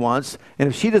do what he wants. And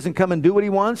if she doesn't come and do what he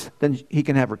wants, then he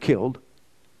can have her killed.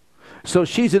 So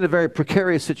she's in a very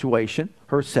precarious situation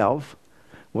herself.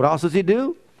 What else does he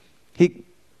do? He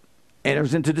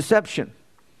enters into deception.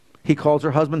 He calls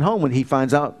her husband home when he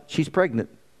finds out she's pregnant.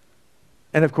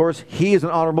 And of course, he is an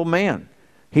honorable man.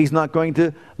 He's not going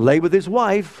to lay with his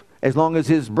wife as long as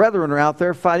his brethren are out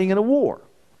there fighting in a war.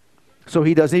 So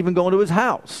he doesn't even go into his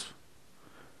house.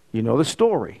 You know the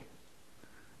story.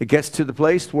 It gets to the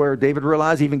place where David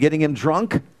realized even getting him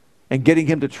drunk and getting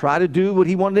him to try to do what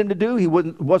he wanted him to do, he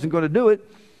wasn't going to do it.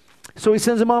 So he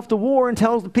sends him off to war and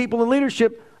tells the people in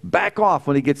leadership, back off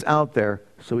when he gets out there,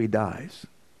 so he dies.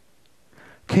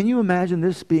 Can you imagine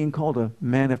this being called a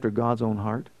man after God's own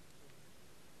heart?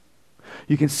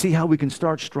 You can see how we can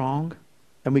start strong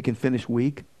and we can finish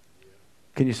weak.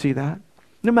 Can you see that?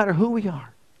 No matter who we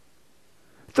are.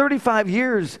 35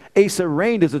 years Asa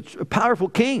reigned as a powerful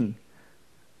king,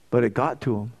 but it got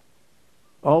to him.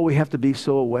 Oh, we have to be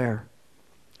so aware,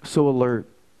 so alert.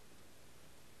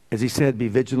 As he said, be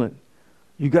vigilant.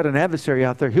 You got an adversary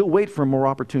out there. He'll wait for a more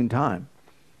opportune time.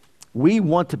 We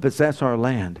want to possess our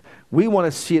land. We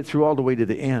want to see it through all the way to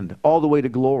the end, all the way to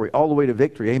glory, all the way to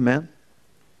victory. Amen?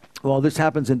 Well, this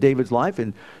happens in David's life,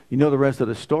 and you know the rest of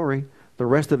the story. The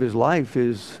rest of his life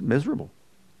is miserable.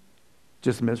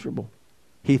 Just miserable.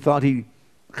 He thought he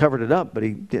covered it up, but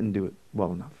he didn't do it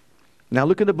well enough. Now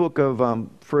look at the book of 1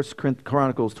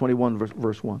 Chronicles 21,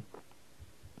 verse 1.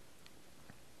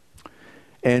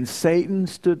 And Satan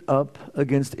stood up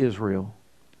against Israel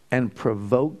and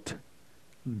provoked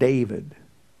David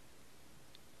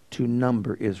to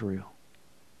number Israel.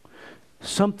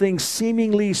 Something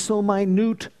seemingly so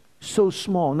minute, so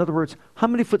small. In other words, how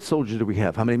many foot soldiers do we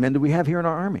have? How many men do we have here in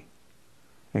our army?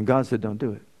 And God said, don't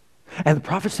do it. And the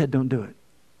prophet said, don't do it.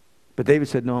 But David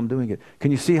said, no, I'm doing it.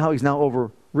 Can you see how he's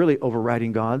now really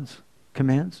overriding God's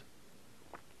commands?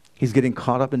 He's getting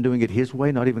caught up in doing it his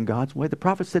way, not even God's way. The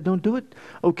prophet said, don't do it.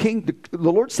 Oh, king, the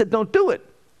Lord said, don't do it.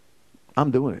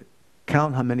 I'm doing it.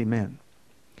 Count how many men.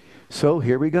 So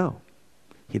here we go.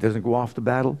 He doesn't go off to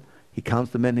battle. He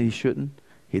counts the men that he shouldn't.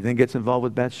 He then gets involved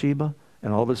with Bathsheba,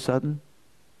 and all of a sudden,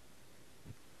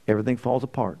 everything falls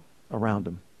apart around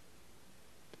him.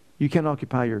 You can't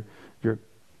occupy your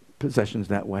possessions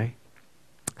that way.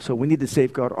 So we need to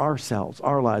safeguard ourselves,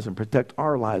 our lives, and protect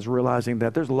our lives, realizing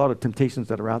that there's a lot of temptations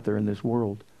that are out there in this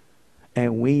world.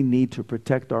 And we need to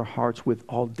protect our hearts with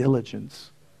all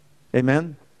diligence.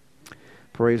 Amen?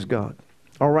 Praise God.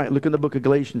 All right, look in the book of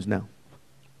Galatians now.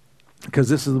 Because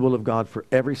this is the will of God for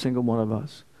every single one of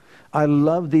us. I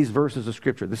love these verses of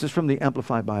Scripture. This is from the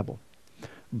Amplified Bible.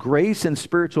 Grace and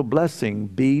spiritual blessing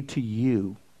be to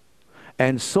you,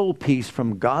 and soul peace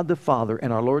from God the Father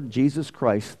and our Lord Jesus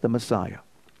Christ, the Messiah,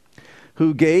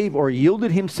 who gave or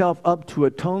yielded himself up to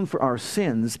atone for our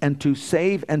sins and to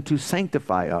save and to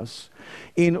sanctify us,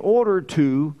 in order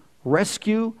to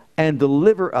rescue and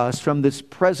deliver us from this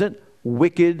present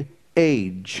wicked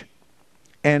age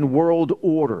and world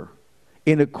order,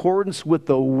 in accordance with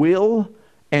the will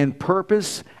and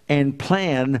purpose and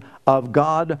plan of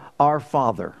God our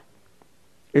Father.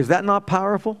 Is that not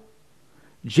powerful?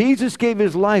 Jesus gave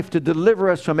his life to deliver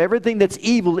us from everything that's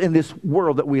evil in this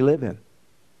world that we live in.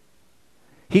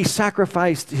 He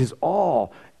sacrificed his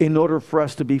all in order for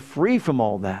us to be free from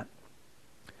all that.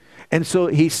 And so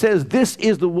he says this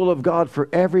is the will of God for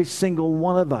every single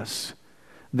one of us,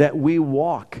 that we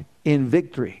walk in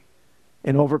victory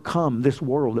and overcome this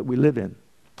world that we live in.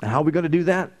 And how are we going to do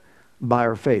that? By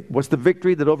our faith. What's the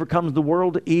victory that overcomes the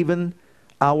world? Even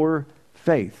our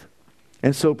faith.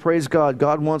 And so praise God.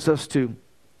 God wants us to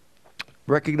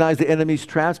recognize the enemy's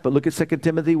traps, but look at 2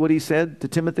 Timothy, what he said to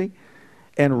Timothy,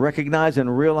 and recognize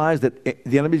and realize that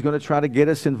the enemy's going to try to get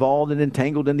us involved and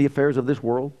entangled in the affairs of this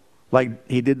world, like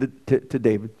he did to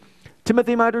David.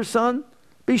 Timothy, my dear son,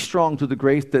 be strong through the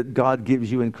grace that God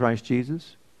gives you in Christ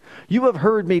Jesus. You have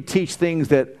heard me teach things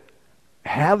that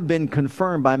have been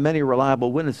confirmed by many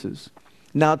reliable witnesses.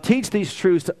 Now teach these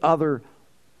truths to other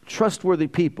trustworthy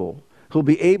people who will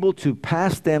be able to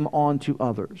pass them on to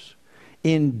others.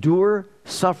 Endure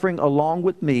suffering along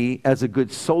with me as a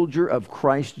good soldier of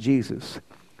Christ Jesus.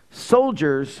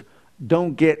 Soldiers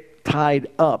don't get tied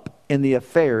up in the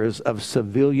affairs of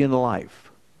civilian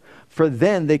life, for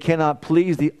then they cannot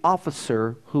please the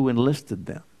officer who enlisted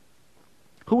them.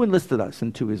 Who enlisted us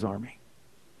into his army?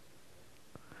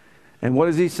 And what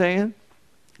is he saying?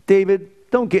 David,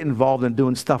 don't get involved in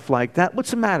doing stuff like that.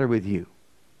 What's the matter with you?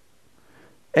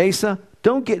 Asa,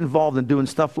 don't get involved in doing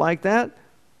stuff like that.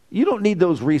 You don't need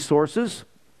those resources.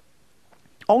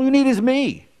 All you need is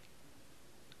me.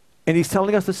 And he's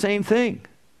telling us the same thing.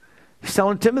 He's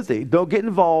telling Timothy, don't get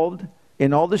involved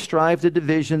in all the strife, the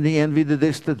division, the envy, the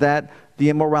this, the that, the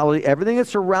immorality, everything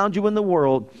that's around you in the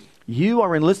world. You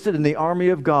are enlisted in the army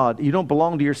of God. You don't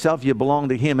belong to yourself, you belong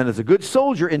to him. And as a good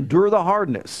soldier, endure the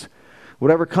hardness.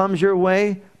 Whatever comes your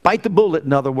way, bite the bullet,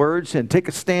 in other words, and take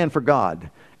a stand for God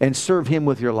and serve him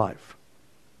with your life.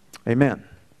 Amen.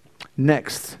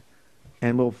 Next,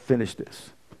 and we'll finish this.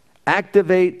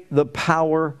 Activate the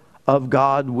power of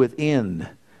God within.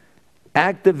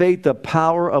 Activate the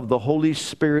power of the Holy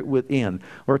Spirit within.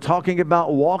 We're talking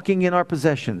about walking in our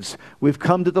possessions. We've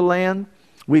come to the land.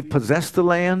 We've possessed the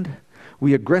land.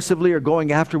 We aggressively are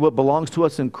going after what belongs to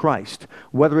us in Christ.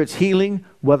 Whether it's healing,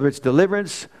 whether it's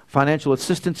deliverance, financial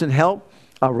assistance and help,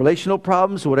 relational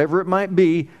problems, whatever it might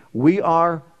be, we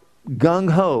are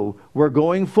gung-ho. We're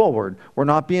going forward. We're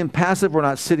not being passive. We're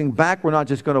not sitting back. We're not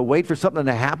just going to wait for something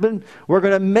to happen. We're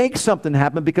going to make something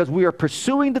happen because we are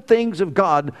pursuing the things of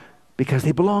God because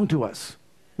they belong to us,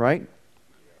 right?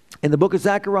 In the book of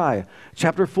Zechariah,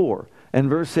 chapter 4 and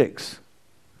verse 6,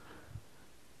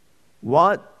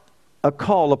 what a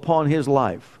call upon his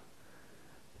life.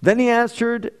 Then he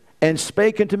answered and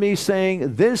spake unto me,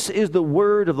 saying, this is the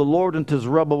word of the Lord unto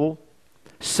Zerubbabel,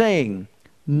 saying,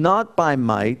 not by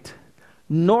might,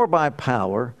 nor by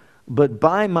power, but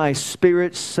by my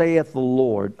Spirit, saith the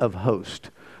Lord of hosts.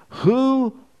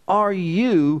 Who are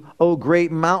you, O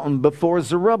great mountain, before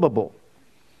Zerubbabel?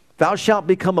 Thou shalt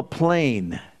become a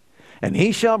plain, and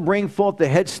he shall bring forth the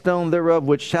headstone thereof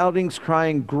with shoutings,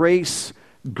 crying, grace,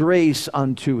 grace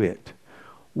unto it.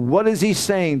 What is he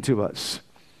saying to us?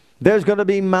 There's going to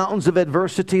be mountains of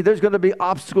adversity. There's going to be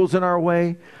obstacles in our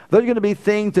way. There's going to be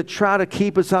things that try to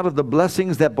keep us out of the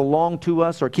blessings that belong to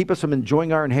us or keep us from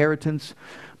enjoying our inheritance.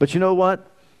 But you know what?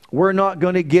 We're not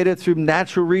going to get it through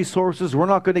natural resources. We're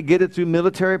not going to get it through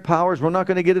military powers. We're not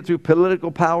going to get it through political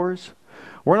powers.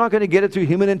 We're not going to get it through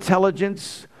human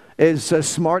intelligence, as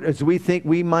smart as we think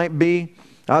we might be.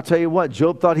 I'll tell you what,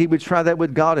 Job thought he would try that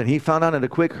with God, and he found out in a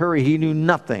quick hurry he knew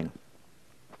nothing.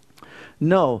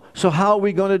 No. So how are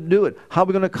we going to do it? How are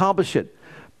we going to accomplish it?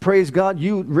 Praise God,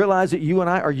 you realize that you and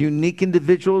I are unique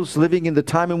individuals living in the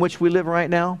time in which we live right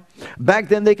now. Back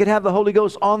then they could have the Holy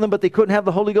Ghost on them, but they couldn't have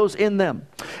the Holy Ghost in them.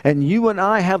 And you and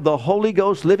I have the Holy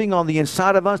Ghost living on the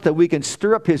inside of us, that we can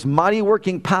stir up his mighty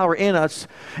working power in us,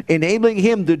 enabling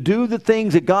him to do the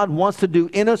things that God wants to do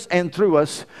in us and through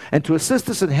us, and to assist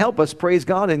us and help us, praise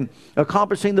God, in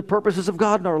accomplishing the purposes of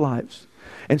God in our lives.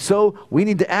 And so we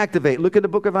need to activate. Look at the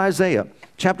book of Isaiah,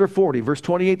 chapter 40, verse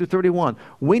 28 to 31.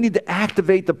 We need to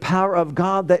activate the power of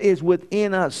God that is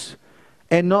within us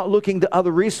and not looking to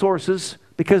other resources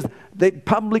because they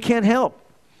probably can't help.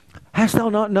 Hast thou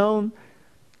not known?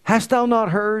 Hast thou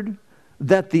not heard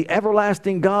that the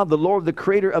everlasting God, the Lord, the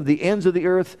creator of the ends of the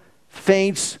earth,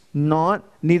 faints not,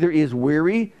 neither is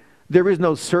weary? There is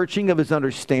no searching of his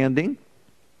understanding.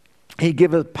 He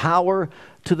giveth power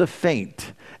to the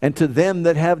faint, and to them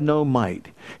that have no might,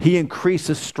 he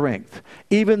increases strength.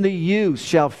 Even the youth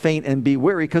shall faint and be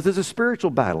weary, because it's a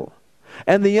spiritual battle.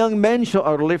 And the young men shall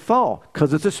utterly fall,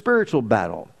 because it's a spiritual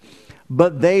battle.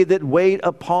 But they that wait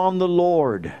upon the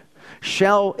Lord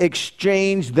shall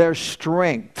exchange their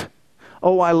strength.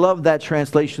 Oh, I love that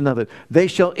translation of it. They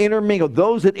shall intermingle.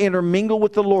 Those that intermingle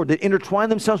with the Lord, that intertwine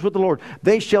themselves with the Lord,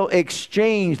 they shall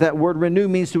exchange. That word renew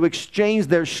means to exchange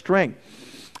their strength.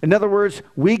 In other words,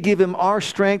 we give him our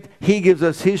strength. He gives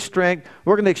us his strength.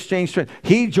 We're going to exchange strength.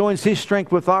 He joins his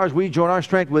strength with ours. We join our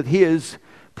strength with his.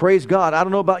 Praise God. I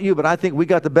don't know about you, but I think we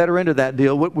got the better end of that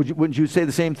deal. Wouldn't you say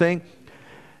the same thing?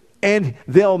 And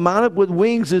they'll mount up with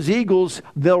wings as eagles.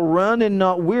 They'll run and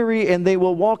not weary, and they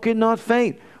will walk and not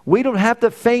faint. We don't have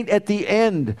to faint at the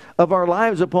end of our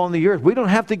lives upon the earth. We don't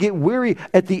have to get weary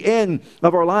at the end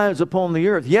of our lives upon the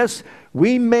earth. Yes,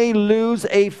 we may lose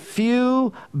a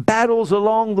few battles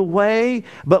along the way,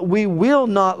 but we will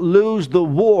not lose the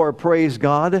war, praise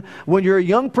God. When you're a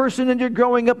young person and you're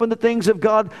growing up in the things of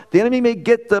God, the enemy may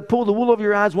pull the wool over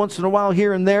your eyes once in a while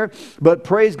here and there, but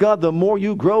praise God, the more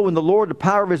you grow in the Lord, the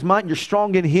power of His might, and you're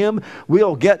strong in Him,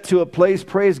 we'll get to a place,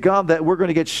 praise God, that we're going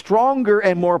to get stronger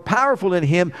and more powerful in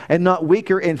Him and not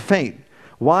weaker and faint.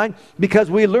 Why?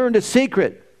 Because we learned a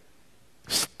secret.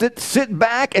 Sit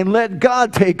back and let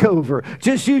God take over.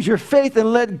 Just use your faith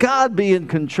and let God be in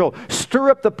control. Stir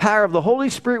up the power of the Holy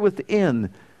Spirit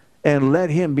within and let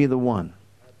Him be the one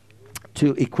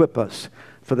to equip us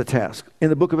for the task. In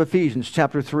the book of Ephesians,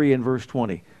 chapter 3 and verse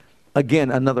 20.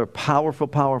 Again, another powerful,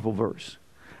 powerful verse.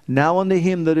 Now unto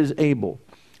Him that is able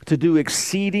to do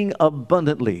exceeding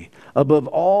abundantly above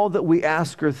all that we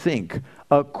ask or think,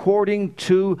 according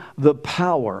to the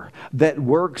power that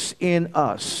works in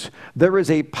us. There is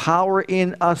a power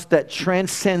in us that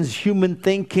transcends human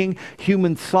thinking,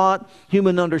 human thought,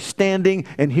 human understanding,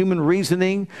 and human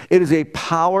reasoning. It is a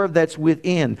power that's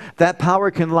within. That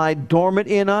power can lie dormant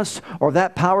in us, or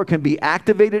that power can be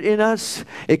activated in us.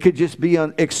 It could just be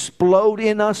explode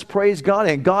in us, praise God.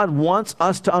 And God wants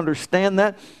us to understand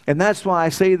that. And that's why I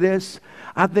say this.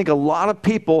 I think a lot of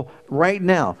people right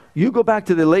now, you go back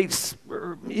to the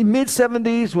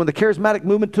mid-70s when the charismatic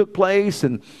movement took place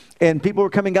and people were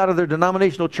coming out of their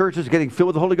denominational churches getting filled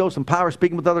with the Holy Ghost and power,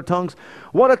 speaking with other tongues.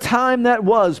 What a time that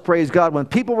was, praise God, when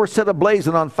people were set ablaze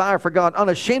and on fire for God,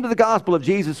 unashamed of the gospel of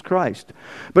Jesus Christ.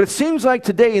 But it seems like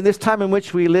today, in this time in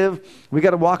which we live, we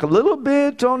got to walk a little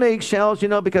bit on eggshells,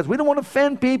 because we don't want to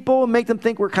offend people and make them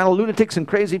think we're kind of lunatics and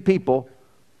crazy people.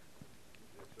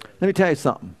 Let me tell you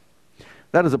something.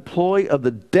 That is a ploy of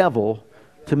the devil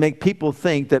to make people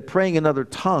think that praying in other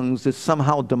tongues is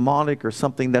somehow demonic or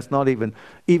something that's not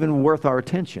even worth our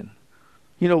attention.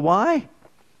 You know why?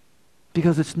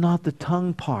 Because it's not the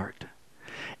tongue part.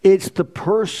 It's the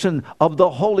person of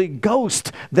the Holy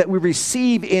Ghost that we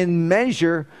receive in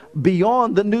measure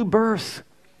beyond the new birth.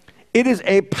 It is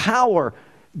a power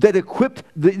that equipped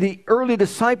the early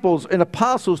disciples and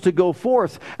apostles to go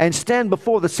forth and stand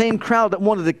before the same crowd that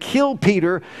wanted to kill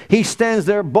Peter. He stands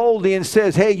there boldly and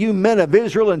says, hey, you men of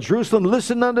Israel and Jerusalem,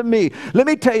 listen unto me. Let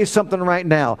me tell you something right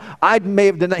now. I may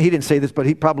have denied, he didn't say this, but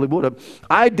he probably would have.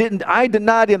 I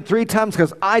denied Him 3 times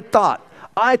because I thought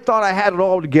I had it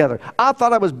all together. I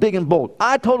thought I was big and bold.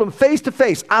 I told Him face to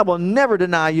face, I will never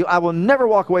deny you. I will never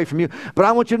walk away from you. But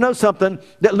I want you to know something.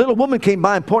 That little woman came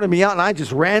by and pointed me out, and I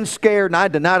just ran scared, and I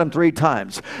denied Him 3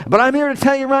 times. But I'm here to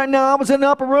tell you right now, I was in the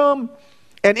upper room.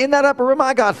 And in that upper room,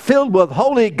 I got filled with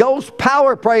Holy Ghost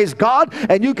power, praise God.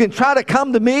 And you can try to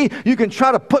come to me. You can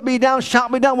try to put me down, shout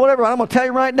me down, whatever. I'm going to tell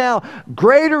you right now,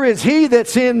 greater is He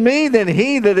that's in me than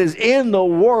he that is in the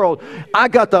world. I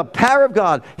got the power of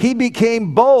God. He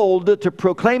became bold to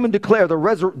proclaim and declare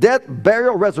the death,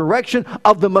 burial, resurrection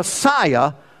of the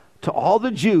Messiah to all the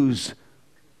Jews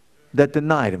that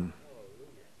denied Him.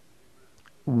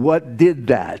 What did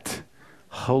that?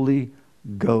 Holy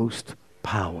Ghost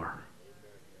power.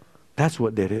 That's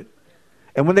what did it.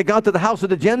 And when they got to the house of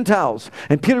the Gentiles,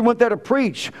 and Peter went there to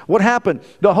preach, what happened?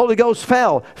 The Holy Ghost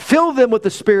fell, filled them with the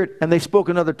Spirit, and they spoke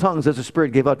in other tongues as the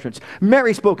Spirit gave utterance.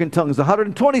 Mary spoke in tongues. The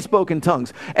 120 spoke in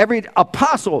tongues. Every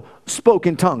apostle spoke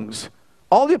in tongues.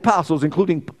 All the apostles,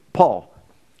 including Paul,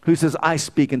 who says, I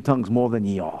speak in tongues more than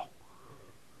ye all.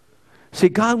 See,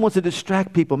 God wants to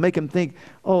distract people, make them think,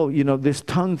 oh, this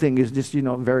tongue thing is just, you're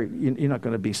not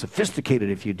going to be sophisticated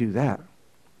if you do that.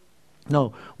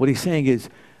 No, what He's saying is,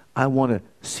 I want to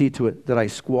see to it that I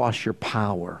squash your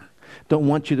power. Don't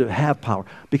want you to have power.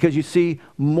 Because you see,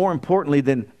 more importantly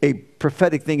than a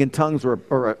prophetic thing in tongues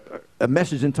or a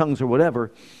message in tongues or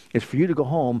whatever, is for you to go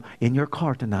home in your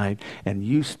car tonight and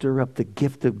you stir up the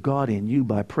gift of God in you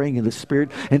by praying in the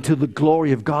Spirit until the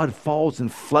glory of God falls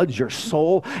and floods your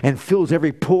soul and fills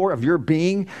every pore of your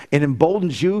being and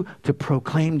emboldens you to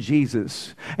proclaim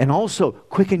Jesus. And also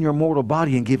quicken your mortal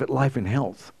body and give it life and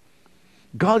health.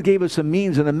 God gave us a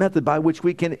means and a method by which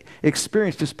we can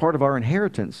experience this part of our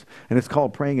inheritance, and it's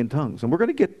called praying in tongues. And we're going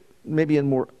to get maybe in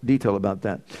more detail about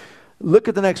that. Look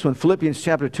at the next one, Philippians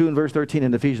chapter 2 and verse 13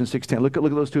 and Ephesians 6:10. Look at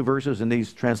those 2 verses in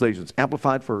these translations.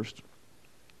 Amplified first.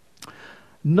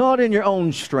 Not in your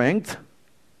own strength.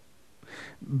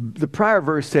 The prior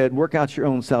verse said, work out your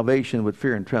own salvation with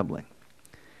fear and trembling.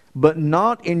 But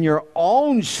not in your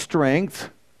own strength,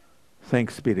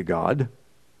 thanks be to God.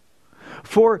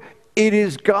 For it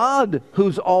is God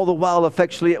who's all the while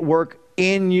effectually at work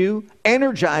in you,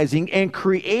 energizing and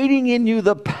creating in you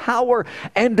the power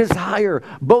and desire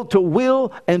both to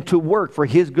will and to work for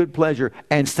His good pleasure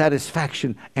and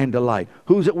satisfaction and delight.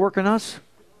 Who's at work in us?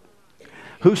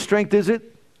 Whose strength is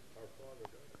it?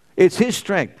 It's His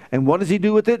strength. And what does He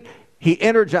do with it? He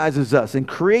energizes us and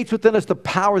creates within us the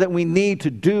power that we need to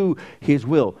do His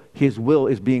will. His will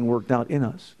is being worked out in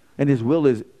us. And His will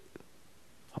is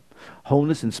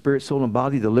wholeness in spirit, soul, and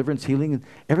body, deliverance, healing, and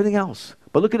everything else.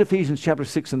 But look at Ephesians chapter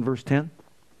 6 and verse 10.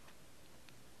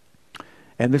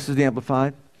 And this is the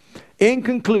Amplified. In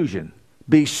conclusion,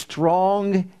 be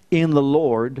strong in the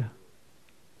Lord.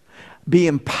 Be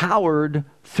empowered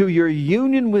through your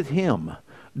union with Him.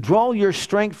 Draw your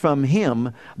strength from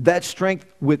Him, that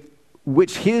strength with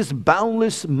which His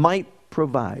boundless might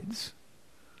provides.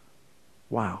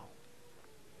 Wow.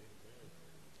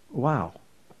 Wow.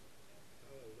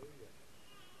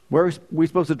 Where are we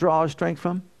supposed to draw our strength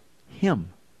from? Him.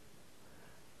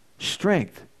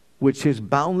 Strength which His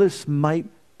boundless might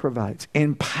provides.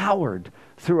 Empowered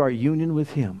through our union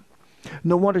with Him.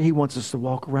 No wonder He wants us to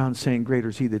walk around saying, greater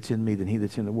is He that's in me than he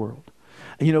that's in the world.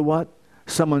 And you know what?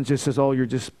 Someone just says, oh, you're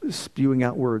just spewing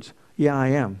out words. Yeah, I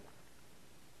am.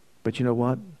 But you know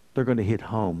what? They're going to hit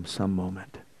home some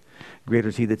moment. Greater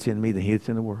is He that's in me than he that's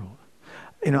in the world.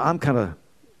 You know, I'm kind of,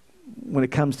 when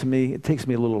it comes to me, it takes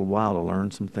me a little while to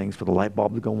learn some things for the light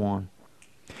bulb to go on.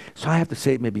 So I have to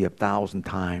say it maybe 1,000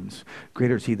 times.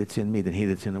 Greater is He that's in me than he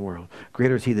that's in the world.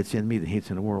 Greater is He that's in me than he that's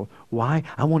in the world. Why?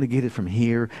 I want to get it from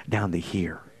here down to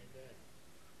here.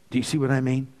 Do you see what I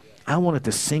mean? I want it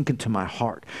to sink into my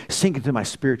heart, sink into my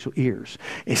spiritual ears.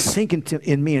 It sink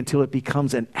in me until it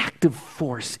becomes an active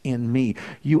force in me.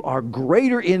 You are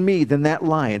greater in me than that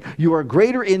lion. You are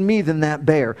greater in me than that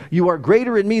bear. You are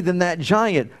greater in me than that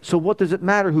giant. So what does it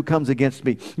matter who comes against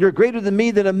me? You're greater than me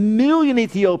than 1,000,000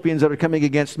 Ethiopians that are coming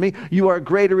against me. You are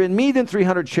greater in me than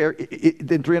 300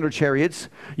 chariots.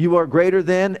 You are greater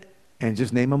than, and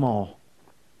just name them all.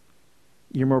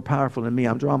 You're more powerful than me.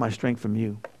 I'm drawing my strength from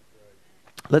you.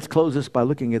 Let's close this by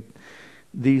looking at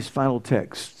these final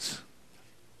texts.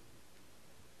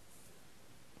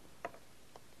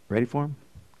 Ready for them?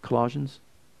 Colossians.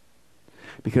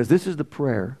 Because this is the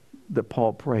prayer that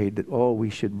Paul prayed that, we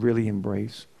should really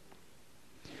embrace.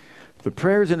 The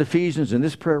prayers in Ephesians and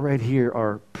this prayer right here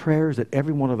are prayers that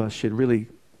every one of us should really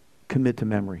commit to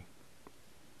memory.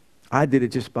 I did it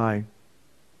just by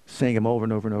saying them over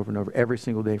and over and over and over every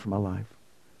single day for my life.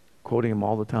 Quoting them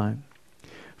all the time.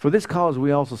 For this cause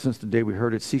we also, since the day we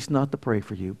heard it, cease not to pray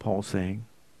for you, Paul saying,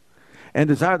 and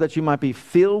desire that you might be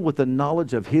filled with the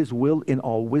knowledge of His will in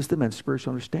all wisdom and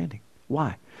spiritual understanding.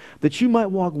 Why? That you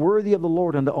might walk worthy of the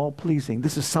Lord unto all pleasing.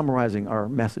 This is summarizing our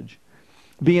message.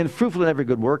 Being fruitful in every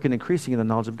good work and increasing in the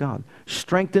knowledge of God.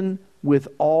 Strengthened with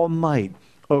all might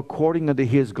according unto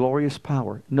His glorious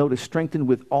power. Notice, strengthened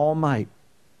with all might.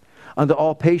 Unto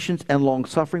all patience and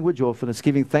long-suffering with joyfulness,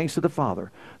 giving thanks to the Father,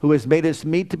 who has made us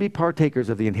meet to be partakers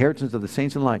of the inheritance of the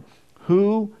saints in light,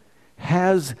 who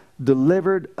has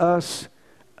delivered us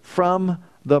from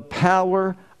the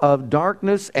power of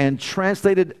darkness and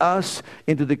translated us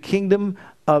into the kingdom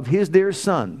of His dear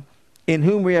Son, in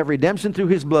whom we have redemption through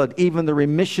His blood, even the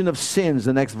remission of sins,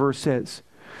 the next verse says.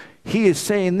 He is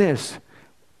saying this.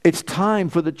 It's time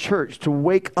for the church to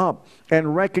wake up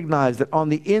and recognize that on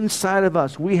the inside of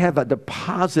us, we have a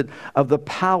deposit of the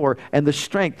power and the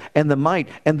strength and the might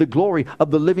and the glory of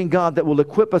the living God that will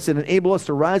equip us and enable us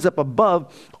to rise up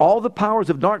above all the powers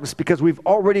of darkness, because we've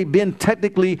already been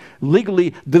technically,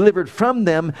 legally delivered from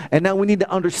them. And now we need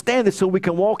to understand this so we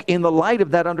can walk in the light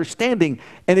of that understanding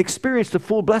and experience the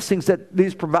full blessings that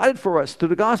He's provided for us through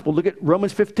the gospel. Look at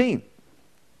Romans 15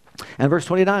 and verse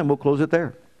 29. We'll close it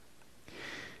there.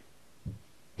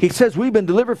 He says we've been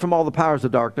delivered from all the powers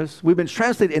of darkness. We've been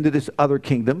translated into this other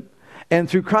kingdom. And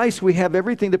through Christ we have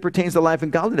everything that pertains to life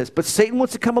and godliness. But Satan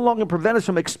wants to come along and prevent us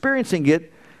from experiencing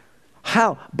it.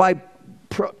 How? By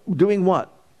doing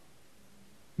what?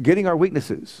 Getting our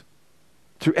weaknesses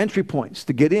through entry points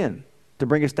to get in, to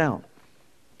bring us down.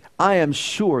 I am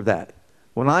sure that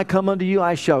when I come unto you,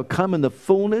 I shall come in the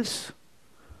fullness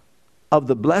of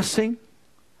the blessing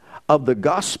of the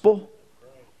gospel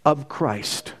of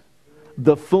Christ.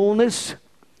 The fullness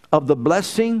of the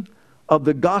blessing of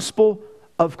the gospel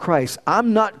of Christ.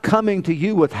 I'm not coming to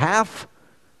you with half,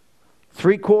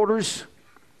 3/4,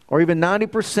 or even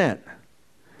 90%.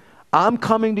 I'm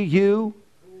coming to you,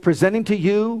 presenting to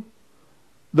you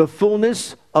the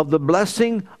fullness of the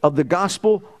blessing of the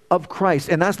gospel of Christ.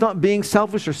 And that's not being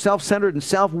selfish or self-centered and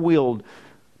self-willed.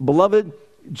 Beloved,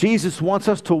 Jesus wants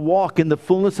us to walk in the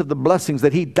fullness of the blessings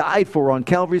that He died for on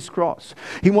Calvary's cross.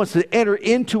 He wants to enter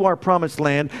into our promised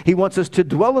land. He wants us to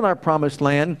dwell in our promised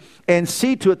land and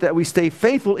see to it that we stay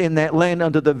faithful in that land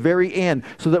unto the very end,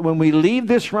 so that when we leave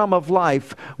this realm of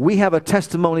life, we have a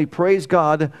testimony, praise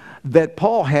God, that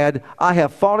Paul had. I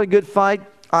have fought a good fight.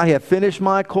 I have finished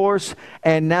my course,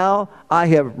 and now I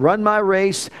have run my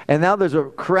race, and now there's a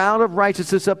crown of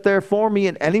righteousness up there for me,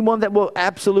 and anyone that will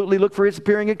absolutely look for His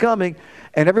appearing and coming.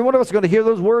 And every one of us is going to hear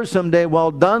those words someday.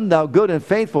 Well done, thou good and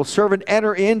faithful servant.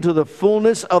 Enter into the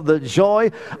fullness of the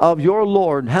joy of your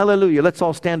Lord. Hallelujah. Let's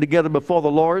all stand together before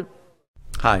the Lord.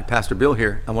 Hi, Pastor Bill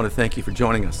here. I want to thank you for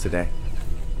joining us today.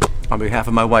 On behalf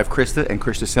of my wife, Krista, and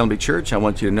Christian Assembly Church, I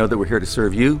want you to know that we're here to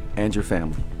serve you and your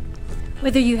family.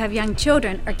 Whether you have young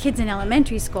children or kids in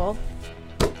elementary school,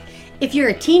 if you're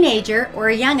a teenager or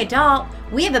a young adult,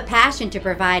 we have a passion to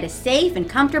provide a safe and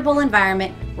comfortable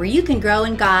environment where you can grow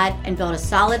in God and build a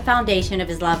solid foundation of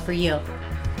His love for you.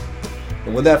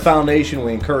 And with that foundation,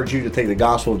 we encourage you to take the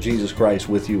gospel of Jesus Christ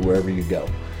with you wherever you go.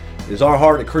 It is our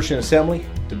heart at Christian Assembly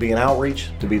to be an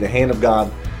outreach, to be the hand of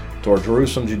God toward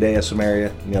Jerusalem, Judea, Samaria,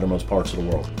 and the uttermost parts of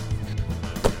the world.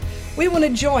 We want to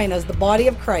join as the body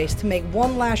of Christ to make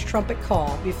one last trumpet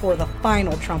call before the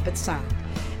final trumpet sound,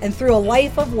 and through a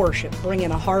life of worship, bring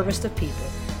in a harvest of people.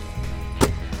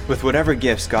 With whatever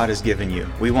gifts God has given you,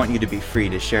 we want you to be free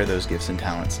to share those gifts and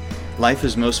talents. Life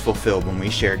is most fulfilled when we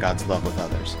share God's love with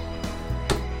others.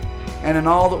 And in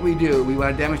all that we do, we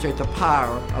want to demonstrate the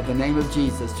power of the name of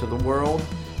Jesus to the world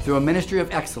through a ministry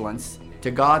of excellence,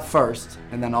 to God first,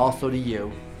 and then also to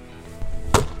you.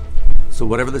 So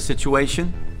whatever the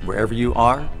situation, wherever you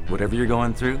are, whatever you're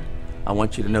going through, I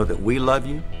want you to know that we love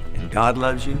you, and God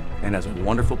loves you, and has a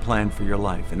wonderful plan for your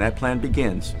life. And that plan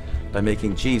begins by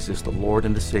making Jesus the Lord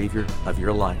and the Savior of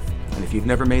your life. And if you've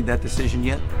never made that decision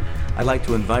yet, I'd like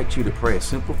to invite you to pray a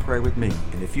simple prayer with me.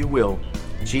 And if you will,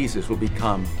 Jesus will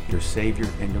become your Savior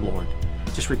and your Lord.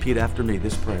 Just repeat after me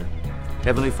this prayer.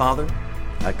 Heavenly Father,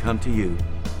 I come to you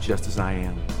just as I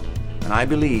am. And I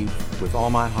believe with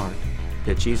all my heart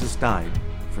that Jesus died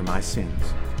for my sins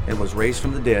and was raised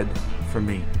from the dead for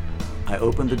me. I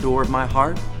open the door of my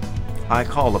heart. I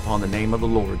call upon the name of the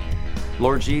Lord.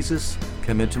 Lord Jesus,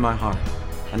 come into my heart.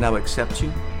 I now accept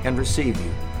you and receive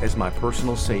you as my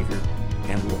personal Savior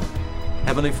and Lord.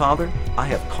 Heavenly Father, I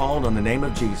have called on the name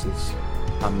of Jesus.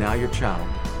 I'm now your child.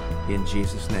 In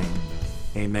Jesus' name,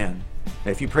 amen.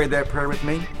 Now, if you prayed that prayer with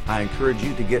me, I encourage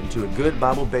you to get into a good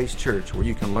Bible-based church where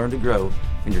you can learn to grow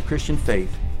in your Christian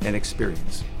faith and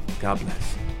experience. God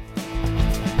bless.